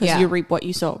 Because you reap what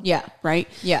you sow. Yeah. Right?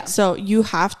 Yeah. So you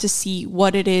have to see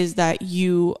what it is that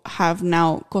you have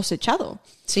now cosechado.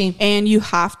 Sí. And you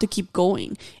have to keep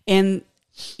going. And,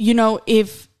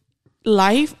 if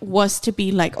life was to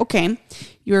be like, okay,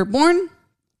 you're born,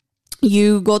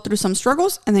 you go through some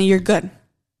struggles, and then you're good.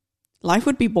 Life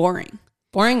would be boring.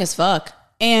 Boring as fuck.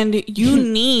 And you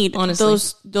need Honestly.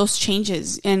 those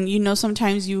changes. And you know,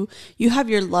 sometimes you have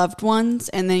your loved ones,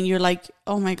 and then you're like,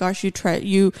 oh my gosh,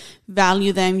 you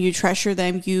value them, you treasure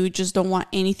them, you just don't want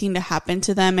anything to happen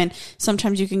to them. And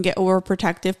sometimes you can get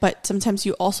overprotective, but sometimes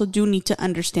you also do need to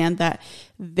understand that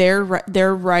they're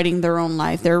writing their own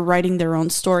life, they're writing their own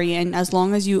story. And as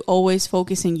long as you always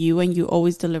focus on you and you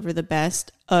always deliver the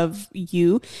best of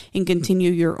you and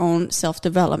continue your own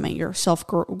self-development, your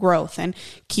self-growth, and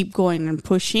keep going and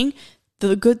pushing,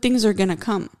 the good things are going to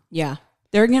come. Yeah.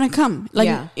 They're going to come. Like,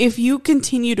 Yeah. if you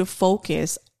continue to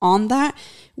focus on that,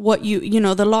 what you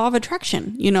know, the law of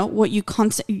attraction, you know, what you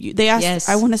they asked, Yes.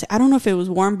 I want to say, I don't know if it was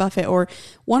Warren Buffett or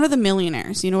one of the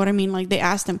millionaires, you know what I mean? Like, they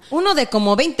asked him, Uno de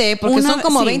como 20, porque son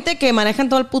como sí. 20 que manejan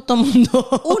todo el puto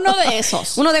mundo. uno de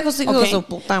esos. Uno de esos hijos de su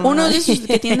puta madre. Uno de esos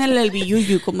que tiene el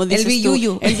billuyu, como dices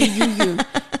billuyu. tú. El billuyu.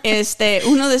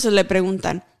 Uno de esos le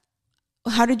preguntan,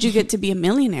 how did you get to be a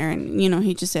millionaire? And, you know,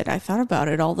 he just said, I thought about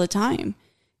it all the time.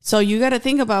 So you got to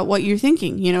think about what you're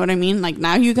thinking. You know what I mean? Like,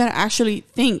 now you got to actually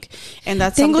think. And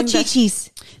that's Tengo something chichis.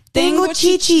 Tengo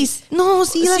chichis. No,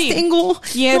 sí las tengo.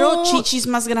 Quiero No. chichis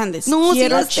más grandes. No, sí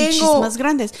Quiero las chichis tengo. más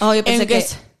grandes. Oh, yo pensé And que...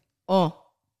 guess- Oh,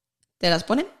 ¿te las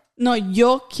ponen? No,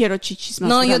 yo quiero chichis más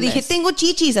No, grandes. yo dije, tengo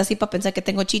chichis, así para pensar que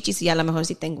tengo chichis y a lo mejor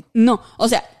sí tengo. No, o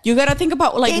sea, you got to think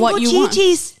about like Tengo what you want.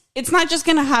 chichis. It's not just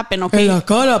going to happen, okay?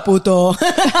 cara, puto.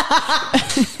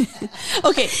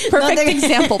 Okay, perfect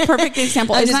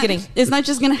example. I'm It's just not, kidding. It's not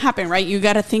just going to happen, right? You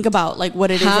got to think about like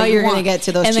what it is How that you're you gonna want. get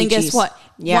to those And then chichis. guess what?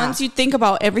 Yeah. Once you think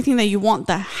about everything that you want,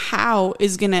 the how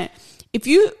is going to, if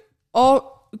you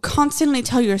all constantly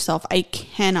tell yourself, I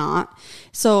cannot.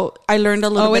 So I learned a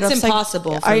little bit it's of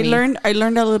impossible for I me. learned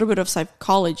a little bit of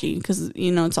psychology because,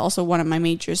 you know, it's also one of my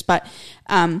majors, but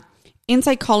in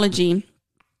psychology,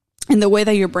 and the way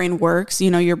that your brain works, you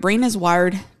know, your brain is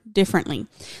wired differently.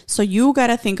 So you got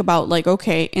to think about like,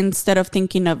 okay, instead of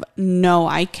thinking of, no,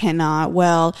 I cannot,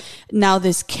 well, now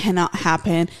this cannot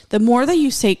happen. The more that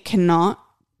you say cannot,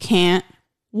 can't,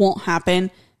 won't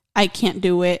happen, I can't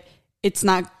do it, it's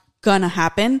not gonna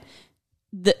happen.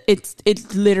 It's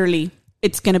literally,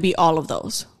 it's gonna be all of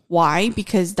those. Why?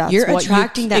 Because that's You're what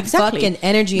attracting that fucking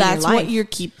energy in your That's life. what you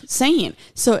keep saying.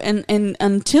 So, and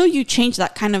until you change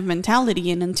that kind of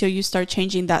mentality and until you start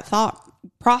changing that thought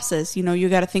process, you know, you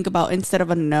got to think about, instead of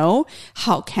a no,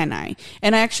 how can I?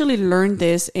 And I actually learned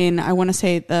this in, I want to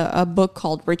say, a book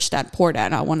called Rich Dad Poor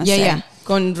Dad. I want to say. Yeah.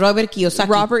 Con Robert Kiyosaki.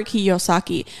 Robert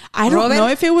Kiyosaki. I don't know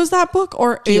if it was that book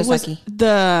or it was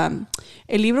Kiyosaki.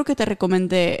 el libro que te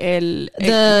recomendé,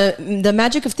 The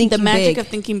magic of thinking The Magic big. of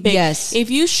Thinking Big. Yes. If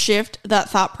you shift that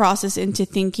thought process into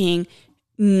thinking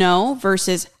no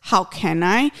versus how can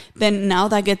I, then now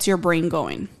that gets your brain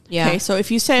going. Yeah. Okay. So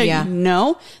if you say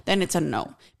no, then it's a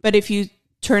no. But if you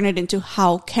turn it into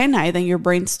how can I, then your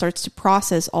brain starts to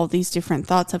process all these different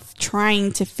thoughts of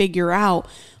trying to figure out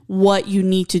what you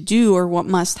need to do or what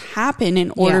must happen in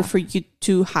order for you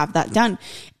to have that done.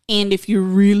 And if you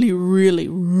really, really,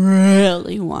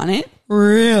 really want it,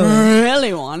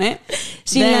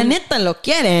 Si la neta lo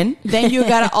quieren. then you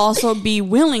gotta also be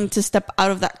willing to step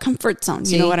out of that comfort zone.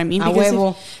 You know what I mean? A Because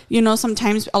huevo. you know,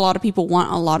 sometimes a lot of people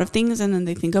want a lot of things and then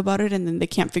they think about it and then they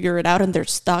can't figure it out and they're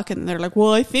stuck and they're like,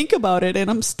 well, I think about it and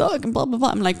I'm stuck and blah, blah, blah.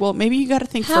 I'm like, well, maybe you gotta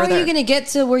think How further. are you going to get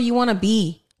to where you want to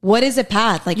be? What is the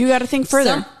path? Like, You gotta think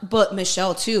further. But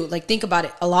Michelle too, like, think about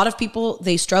it. A lot of people,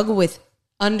 they struggle with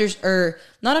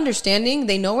not understanding.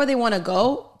 They know where they want to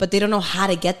go, but they don't know how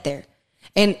to get there.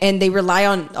 And they rely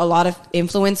on a lot of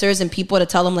influencers and people to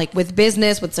tell them, like, with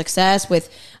business, with success, with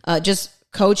just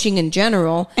coaching in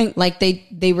general, And- like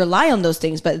they rely on those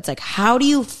things. But it's like, how do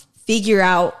you figure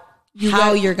out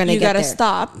how you're going to get there? You gotta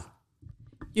stop.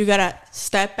 You gotta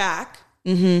step back.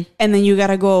 And then you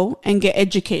gotta go and get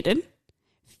educated.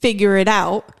 Figure it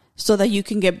out so that you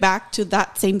can get back to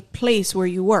that same place where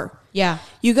you were. Yeah.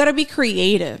 You got to be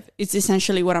creative. It's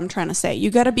essentially what I'm trying to say. You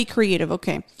got to be creative.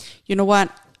 Okay. You know what?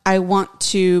 I want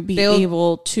to be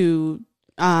able to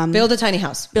Build a tiny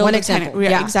house. build One a example. tiny-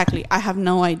 yeah, exactly. I have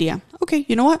no idea. Okay.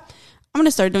 You know what? I'm going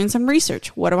to start doing some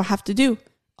research. What do I have to do?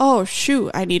 Oh,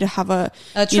 shoot. I need to have a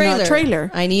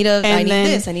trailer. I need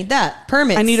this. I need that.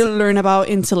 Permits. I need to learn about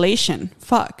insulation.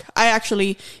 Fuck. I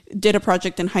actually did a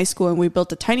project in high school and we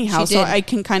built a tiny house. So did. I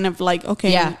can kind of like,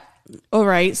 okay. Yeah. all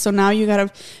right, so now you got to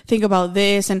think about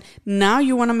this. And now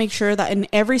you want to make sure that in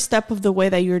every step of the way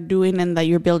that you're doing and that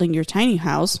you're building your tiny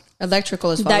house,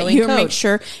 electrical is following that you code. make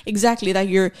sure exactly that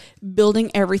you're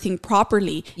building everything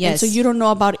properly. Yes. And so you don't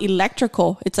know about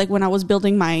electrical. It's like when I was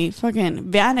building my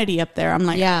fucking vanity up there, I'm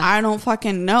like, I don't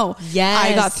fucking know. Yes.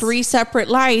 I got 3 separate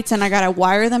lights and I got to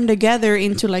wire them together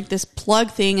into like this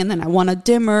plug thing. And then I want a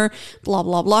dimmer, blah,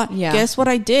 blah, blah. Yeah. Guess what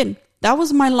I did? That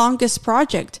was my longest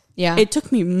project. Yeah. It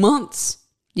took me months.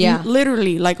 Yeah.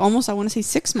 Literally, like almost, I want to say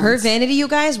 6 months. Her vanity, you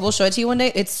guys, we'll show it to you one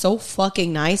day. It's so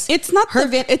fucking nice. It's not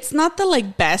it's not the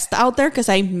like best out there because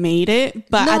I made it,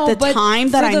 but No, at the but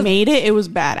time that I made it, it was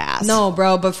badass. No,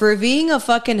 bro, but for being a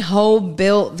fucking hoe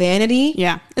built vanity,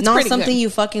 Yeah, it's not pretty something good. you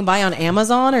fucking buy on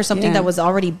Amazon or something Yeah. that was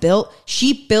already built.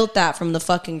 She built that from the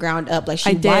fucking ground up. Like she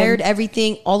I did. wired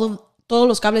everything, all of todos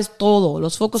los cables, todo,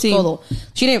 los focos, Sí. todo.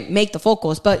 She didn't make the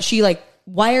focos, but she like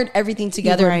wired everything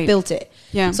together and Right. built it.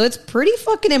 Yeah. So it's pretty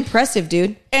fucking impressive,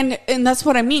 dude. And that's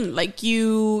what I mean. Like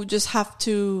you just have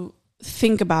to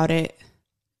think about it,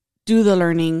 do the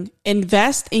learning,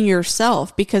 invest in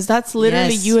yourself because that's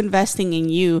literally Yes. you investing in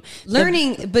you.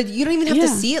 Learning, but you don't even have to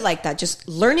Yeah. see it like that. Just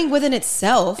learning within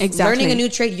itself, Exactly. learning a new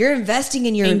trade. You're investing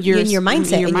in your In your-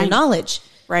 mindset, in your in your mind. knowledge.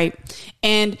 Right.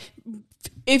 And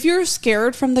if you're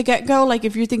scared from the get-go, like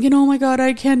if you're thinking, oh my God,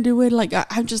 I can't do it. Like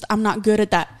I'm not good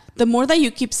at that. The more that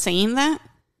you keep saying that,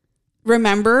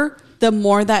 remember, the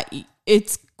more that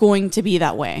it's going to be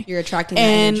that way. You're attracting that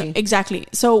and energy. exactly.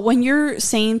 So when you're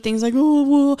saying things like, oh,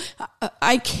 well,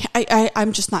 I can't,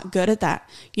 I'm just not good at that.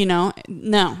 You know,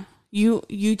 no, you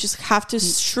just have to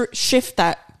shift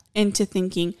that into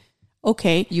thinking,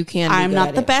 okay, You can be I'm good not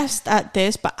at the it. best at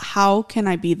this, but how can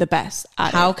I be the best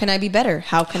at How it? can I be better?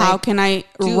 How can I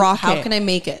do- rock how it? can I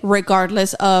make it?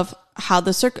 Regardless of how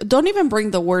the don't even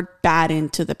bring the word bad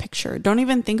into the picture. Don't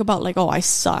even think about like, oh, I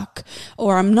suck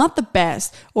or I'm not the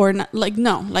best or not, like,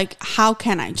 no, like, how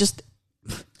can I just,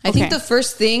 I think okay. the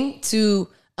first thing to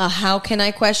a how can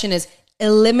I question is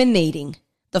eliminating.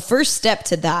 The first step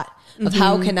to that of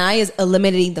how can I is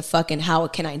eliminating the fucking how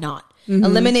can I not.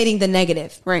 Eliminating the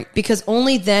negative. Right. Because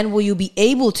only then will you be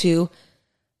able to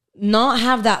not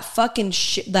have that fucking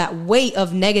that weight of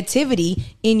negativity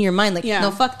in your mind. Like, Yeah.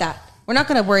 no, fuck that. We're not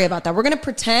going to worry about that. We're going to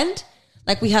pretend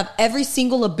like we have every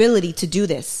single ability to do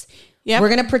this. Yep. We're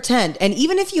going to pretend. And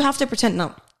even if you have to pretend,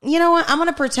 no, you know what? I'm going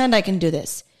to pretend I can do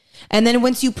this. And then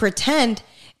once you pretend,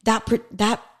 that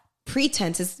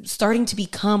pretense is starting to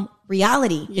become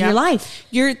reality in your life.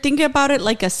 You're thinking about it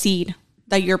like a seed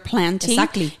that you're planting.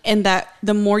 Exactly. And that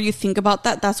the more you think about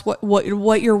that, that's what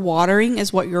you're watering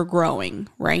is what you're growing,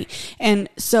 right? And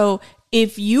so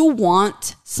if you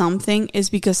want something, is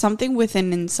because something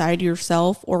within inside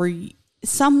yourself or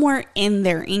somewhere in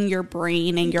there, in your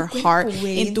brain, in your heart,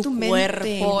 en tu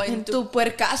cuerpo, en tu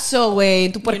puercaso, güey,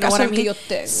 en tu you know what I puercaso que mean? yo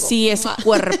tengo. Sí, ese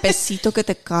cuerpecito que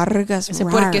te cargas. Ese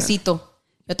rar. puerquecito.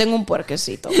 Yo tengo un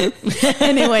puerquecito.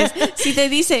 Anyways, si te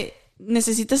dice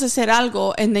necesitas hacer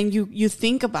algo and then you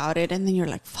think about it and then you're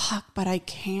like, fuck, but I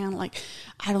can, like,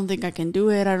 I don't think I can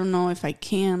do it. I don't know if I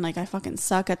can, like, I fucking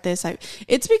suck at this.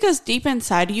 It's because deep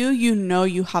inside you know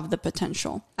you have the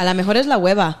potential. A lo mejor es la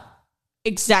hueva.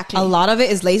 Exactly. A lot of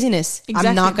it is laziness. Exactly.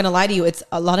 I'm not gonna lie to you. It's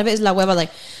a lot of it is la hueva. Like,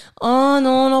 oh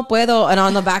no puedo. And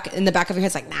in the back of your head,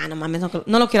 it's like, nah, no mames,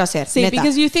 no lo quiero hacer. See, neta.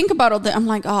 because you think about all that, I'm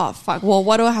like, oh fuck. Well,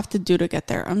 what do I have to do to get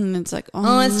there? And it's like,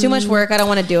 Oh, it's too much work. I don't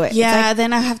want to do it. yeah. It's like,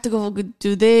 Then I have to go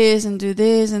do this and do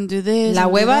this and do this. la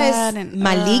and do hueva that es and,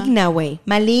 maligna, güey.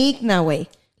 Maligna, güey.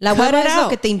 La Cut hueva it es lo out.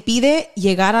 que te impide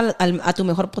llegar a tu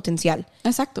mejor potencial.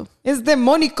 Exacto. Es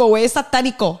demónico, güey. Es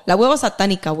satánico. La hueva es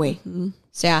satánica, güey.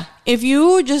 O sea, If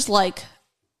you just like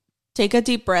take a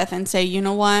deep breath and say, you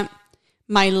know what,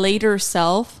 my later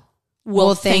self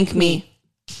will thank me.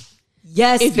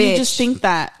 Yes, If bitch. you just think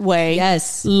that way,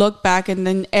 Yes. look back, and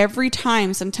then every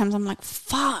time, sometimes I'm like,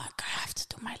 fuck, I have to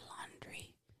do my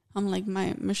laundry. I'm like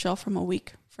my Michelle from a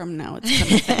week from now. It's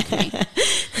gonna thank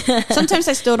me. Sometimes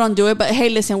I still don't do it, but hey,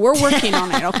 listen, we're working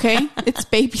on it, okay? It's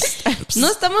baby steps. No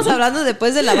estamos hablando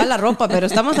después de lavar la ropa, pero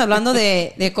estamos hablando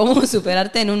de cómo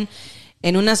superarte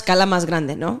en una escala más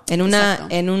grande, ¿no? En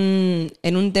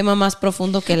un tema más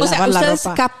profundo que O sea, lavar la ustedes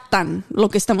ropa. captan lo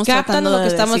que estamos Captan tratando lo de que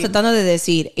estamos decir. tratando de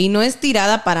decir. Y no es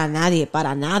tirada para nadie,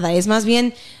 para nada. Es más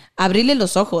bien abrirle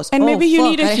los ojos. And maybe you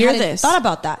need to I hear hadn't this. thought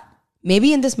about that.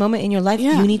 Maybe in this moment in your life,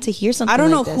 Yeah. you need to hear something I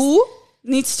don't know like this. who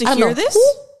needs to I don't hear know this, who.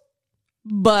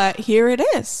 but here it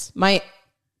is.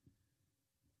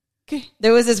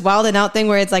 There was this Wild 'N Out thing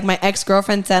where it's like my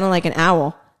ex-girlfriend sounded like an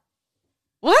owl.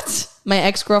 What? My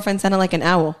ex-girlfriend sounded like an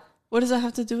owl. What does that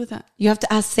have to do with that? You have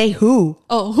to say who.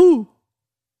 Oh, who?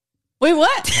 Wait,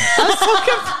 what? I'm so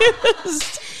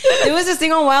confused. There was this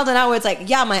thing on Wild and Out where it's like,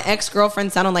 yeah, my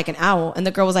ex-girlfriend sounded like an owl. And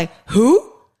the girl was like,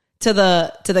 who? To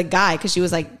the guy, because she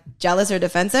was like jealous or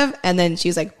defensive. And then she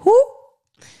was like, who?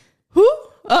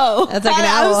 Oh, that's like an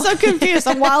owl. I'm so confused.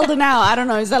 I'm Wild and Out. I don't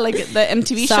know. Is that like the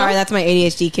MTV show? Sorry, that's my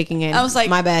ADHD kicking in. I was like,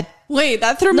 my bad. Wait,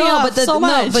 that threw me off so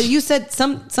much. No, but you said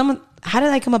someone. How did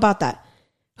I come about that?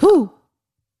 Who?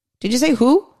 Did you say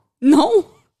who? No.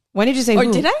 When did you say or who?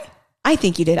 Or did I? I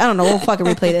think you did. I don't know. We'll fucking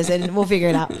replay this and we'll figure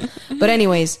it out. But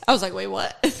anyways. I was like, wait,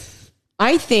 what?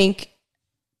 I think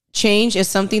change is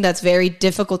something that's very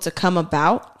difficult to come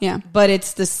about. Yeah. But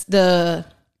it's the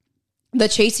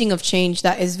chasing of change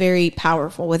that is very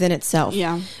powerful within itself.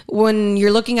 Yeah. When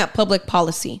you're looking at public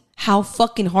policy, how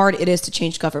fucking hard it is to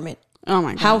change government. Oh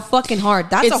my God. How fucking hard.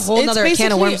 That's a whole other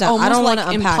can of worms that I don't want to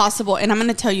unpack. Impossible. And I'm going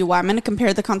to tell you why. I'm going to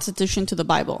compare the Constitution to the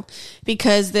Bible,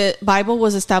 because the Bible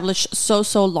was established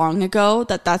so long ago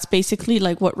that that's basically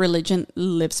like what religion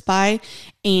lives by.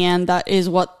 And that is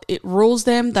what it rules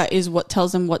them. That is what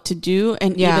tells them what to do.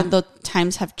 And even though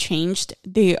times have changed,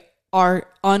 they are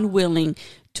unwilling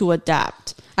to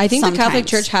adapt. I think the Catholic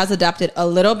Church has adapted a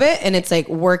little bit, and it's like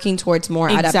working towards more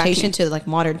adaptation to like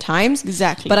modern times.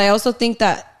 Exactly. But I also think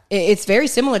that it's very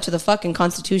similar to the fucking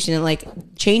Constitution, and like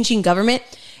changing government.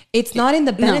 It's not in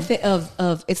the benefit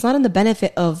of it's not in the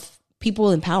benefit of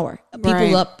people in power,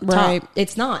 people up top. Right.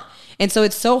 It's not. And so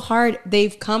it's so hard.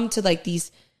 They've come to like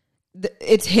these,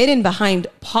 it's hidden behind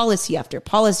policy after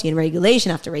policy and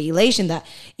regulation after regulation, that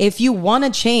if you want to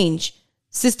change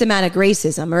systematic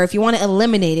racism, or if you want to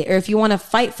eliminate it, or if you want to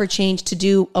fight for change to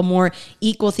do a more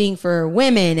equal thing for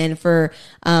women and for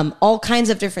all kinds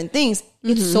of different things,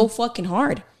 it's so fucking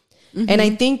hard. And I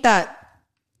think that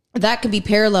can be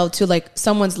parallel to like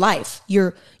someone's life.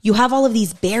 You have all of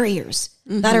these barriers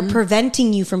that are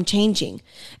preventing you from changing,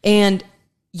 and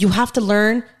you have to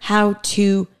learn how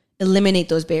to eliminate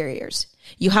those barriers.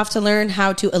 You have to learn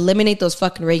how to eliminate those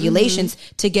fucking regulations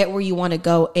to get where you want to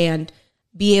go and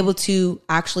be able to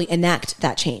actually enact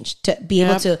that change, to be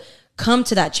able to come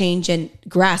to that change and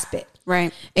grasp it.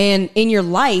 Right. And in your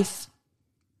life,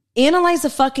 analyze the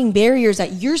fucking barriers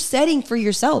that you're setting for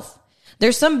yourself.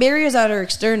 There's some barriers that are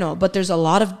external, but there's a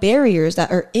lot of barriers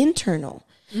that are internal.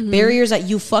 Barriers that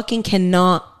you fucking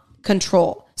cannot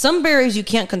control. Some barriers you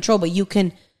can't control, but you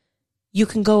can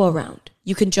go around.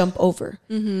 You can jump over.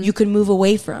 You can move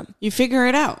away from. You figure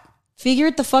it out. Figure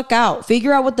it the fuck out.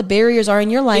 Figure out what the barriers are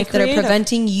in your life that are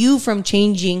preventing you from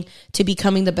changing to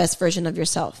becoming the best version of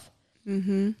yourself.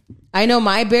 I know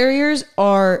my barriers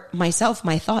are myself,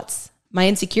 my thoughts, my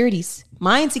insecurities.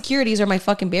 My insecurities are my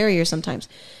fucking barriers sometimes.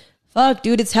 Fuck,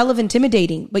 dude, it's hell of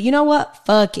intimidating. But you know what?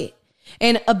 Fuck it.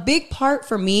 And a big part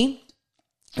for me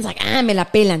is like, me la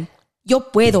pelan. Yo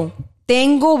puedo.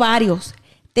 Tengo varios.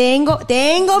 Tengo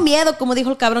miedo, como dijo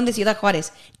el cabrón de Ciudad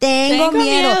Juárez. Tengo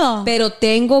miedo, pero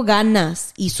tengo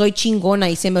ganas. Y soy chingona.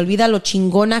 Y se me olvida lo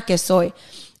chingona que soy.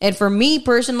 And for me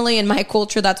personally, in my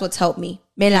culture, that's what's helped me.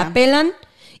 Me la pelan.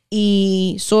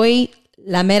 Y soy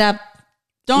la mera.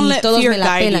 Don't let fear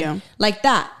guide you. Like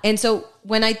that. And so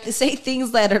when I say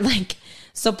things that are like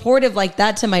supportive like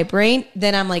that to my brain,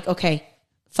 then I'm like, okay,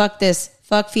 fuck this.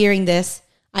 Fuck fearing this.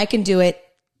 I can do it.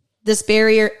 This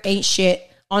barrier ain't shit.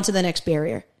 On to the next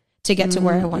barrier to get to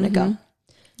where I want to go.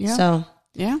 Yeah. So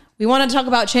we want to talk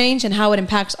about change and how it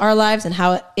impacts our lives and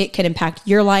how it can impact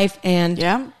your life.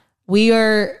 And we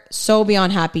are so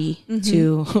beyond happy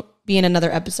to be in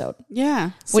another episode.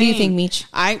 Yeah. What do you think, Meech?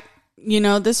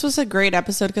 This was a great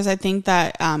episode because I think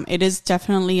that it is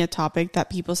definitely a topic that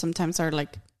people sometimes are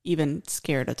like even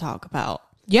scared to talk about.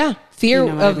 Yeah. Fear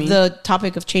of the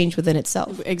topic of change within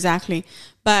itself. Exactly.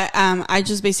 But I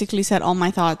just basically said all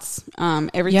my thoughts,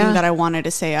 everything that I wanted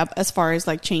to say up as far as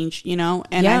like change, and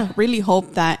I really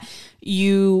hope that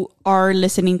you are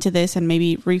listening to this and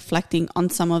maybe reflecting on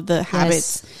some of the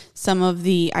habits, some of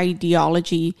the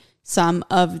ideology, some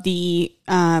of the,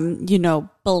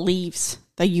 beliefs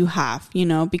that you have,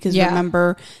 because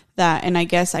remember that, and I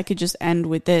guess I could just end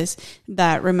with this,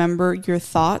 that remember your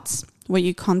thoughts, what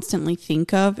you constantly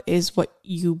think of is what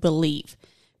you believe.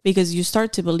 Because you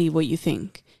start to believe what you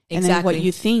think. Exactly. And then what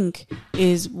you think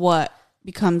is what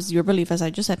becomes your belief. As I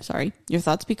just said, your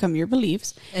thoughts become your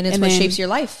beliefs. And it's what shapes your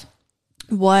life.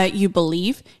 What you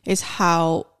believe is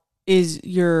how is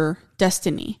your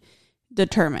destiny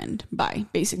determined by,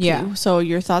 basically. Yeah. So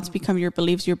your thoughts become your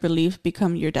beliefs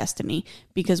become your destiny.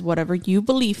 Because whatever you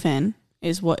believe in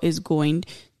is what is going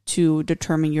to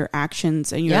determine your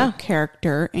actions and your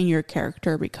character. And your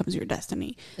character becomes your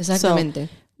destiny. Exactamente. So,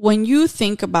 when you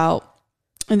think about,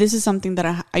 and this is something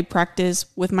that I practice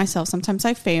with myself, sometimes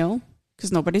I fail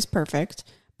because nobody's perfect,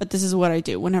 but this is what I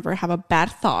do. Whenever I have a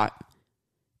bad thought,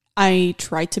 I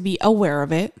try to be aware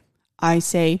of it. I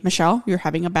say, Michelle, you're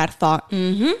having a bad thought.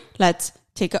 Mm-hmm. Let's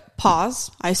take a pause.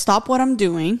 I stop what I'm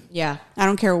doing. Yeah. I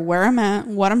don't care where I'm at,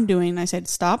 what I'm doing. I said,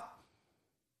 stop,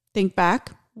 think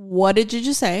back. What did you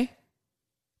just say?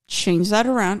 Change that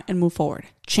around and move forward.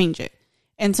 Change it.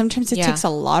 And sometimes it takes a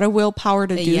lot of willpower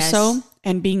to do so,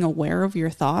 and being aware of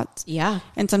your thoughts. Yeah.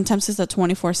 And sometimes it's a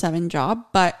 24/7 job,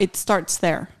 but it starts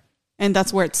there. And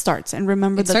that's where it starts. And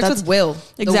remember it starts with will.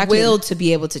 Exactly. The will to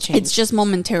be able to change. It's just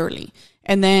momentarily.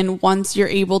 And then once you're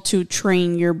able to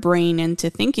train your brain into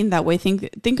thinking that way,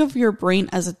 think of your brain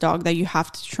as a dog that you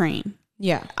have to train.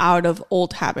 Yeah. Out of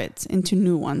old habits into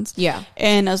new ones. Yeah.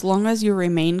 And as long as you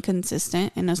remain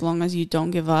consistent and as long as you don't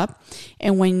give up,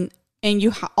 and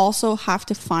you also have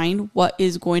to find what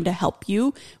is going to help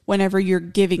you whenever you're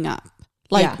giving up.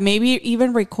 Like maybe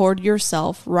even record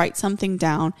yourself, write something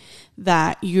down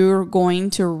that you're going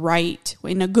to write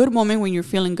in a good moment when you're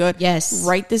feeling good. Yes.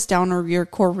 Write this down, or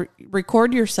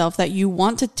record yourself that you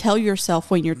want to tell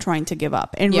yourself when you're trying to give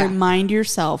up, and remind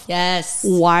yourself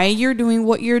why you're doing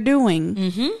what you're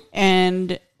doing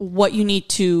and what you need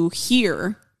to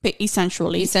hear,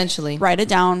 essentially. Write it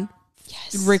down,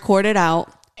 record it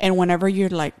out, and whenever you're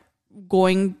like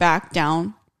going back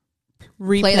down,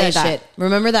 replay that shit.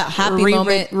 Remember that happy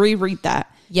moment. Reread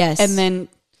that. Yes. And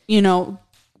then,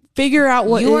 figure out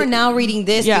what you are now reading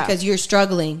this because you're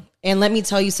struggling. And let me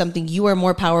tell you something. You are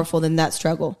more powerful than that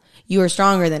struggle. You are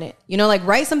stronger than it.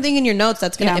 Write something in your notes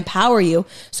that's going to empower you.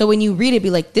 So when you read it, be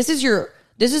like, this is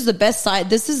the best side.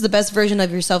 This is the best version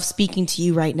of yourself speaking to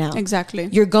you right now. Exactly.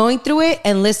 You're going through it,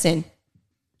 and listen.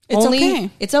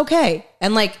 It's okay.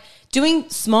 And like doing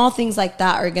small things like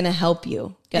that are going to help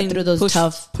you get through those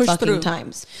tough fucking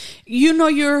times. You know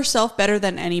yourself better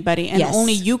than anybody, and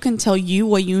only you can tell you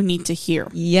what you need to hear.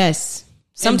 Yes.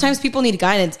 Sometimes people need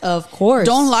guidance, of course.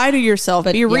 Don't lie to yourself.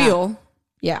 But be real.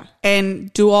 Yeah.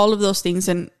 And do all of those things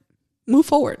and move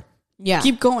forward. Yeah.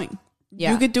 Keep going.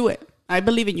 Yeah. You could do it. I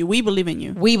believe in you. We believe in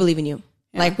you. We believe in you.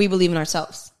 Yeah. Like we believe in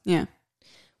ourselves. Yeah.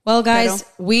 Well, guys,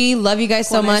 we love you guys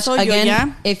so much.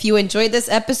 Again, if you enjoyed this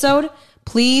episode,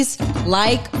 please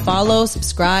like, follow,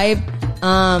 subscribe,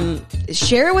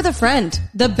 share it with a friend.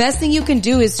 The best thing you can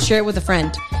do is share it with a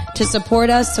friend to support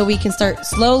us so we can start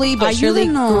slowly but surely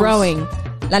growing.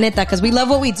 La neta, because we love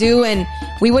what we do and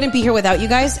we wouldn't be here without you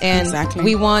guys. And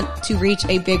we want to reach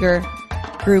a bigger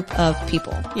group of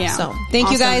people. Yeah. So thank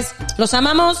you guys. Los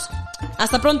amamos.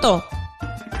 Hasta pronto.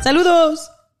 Saludos.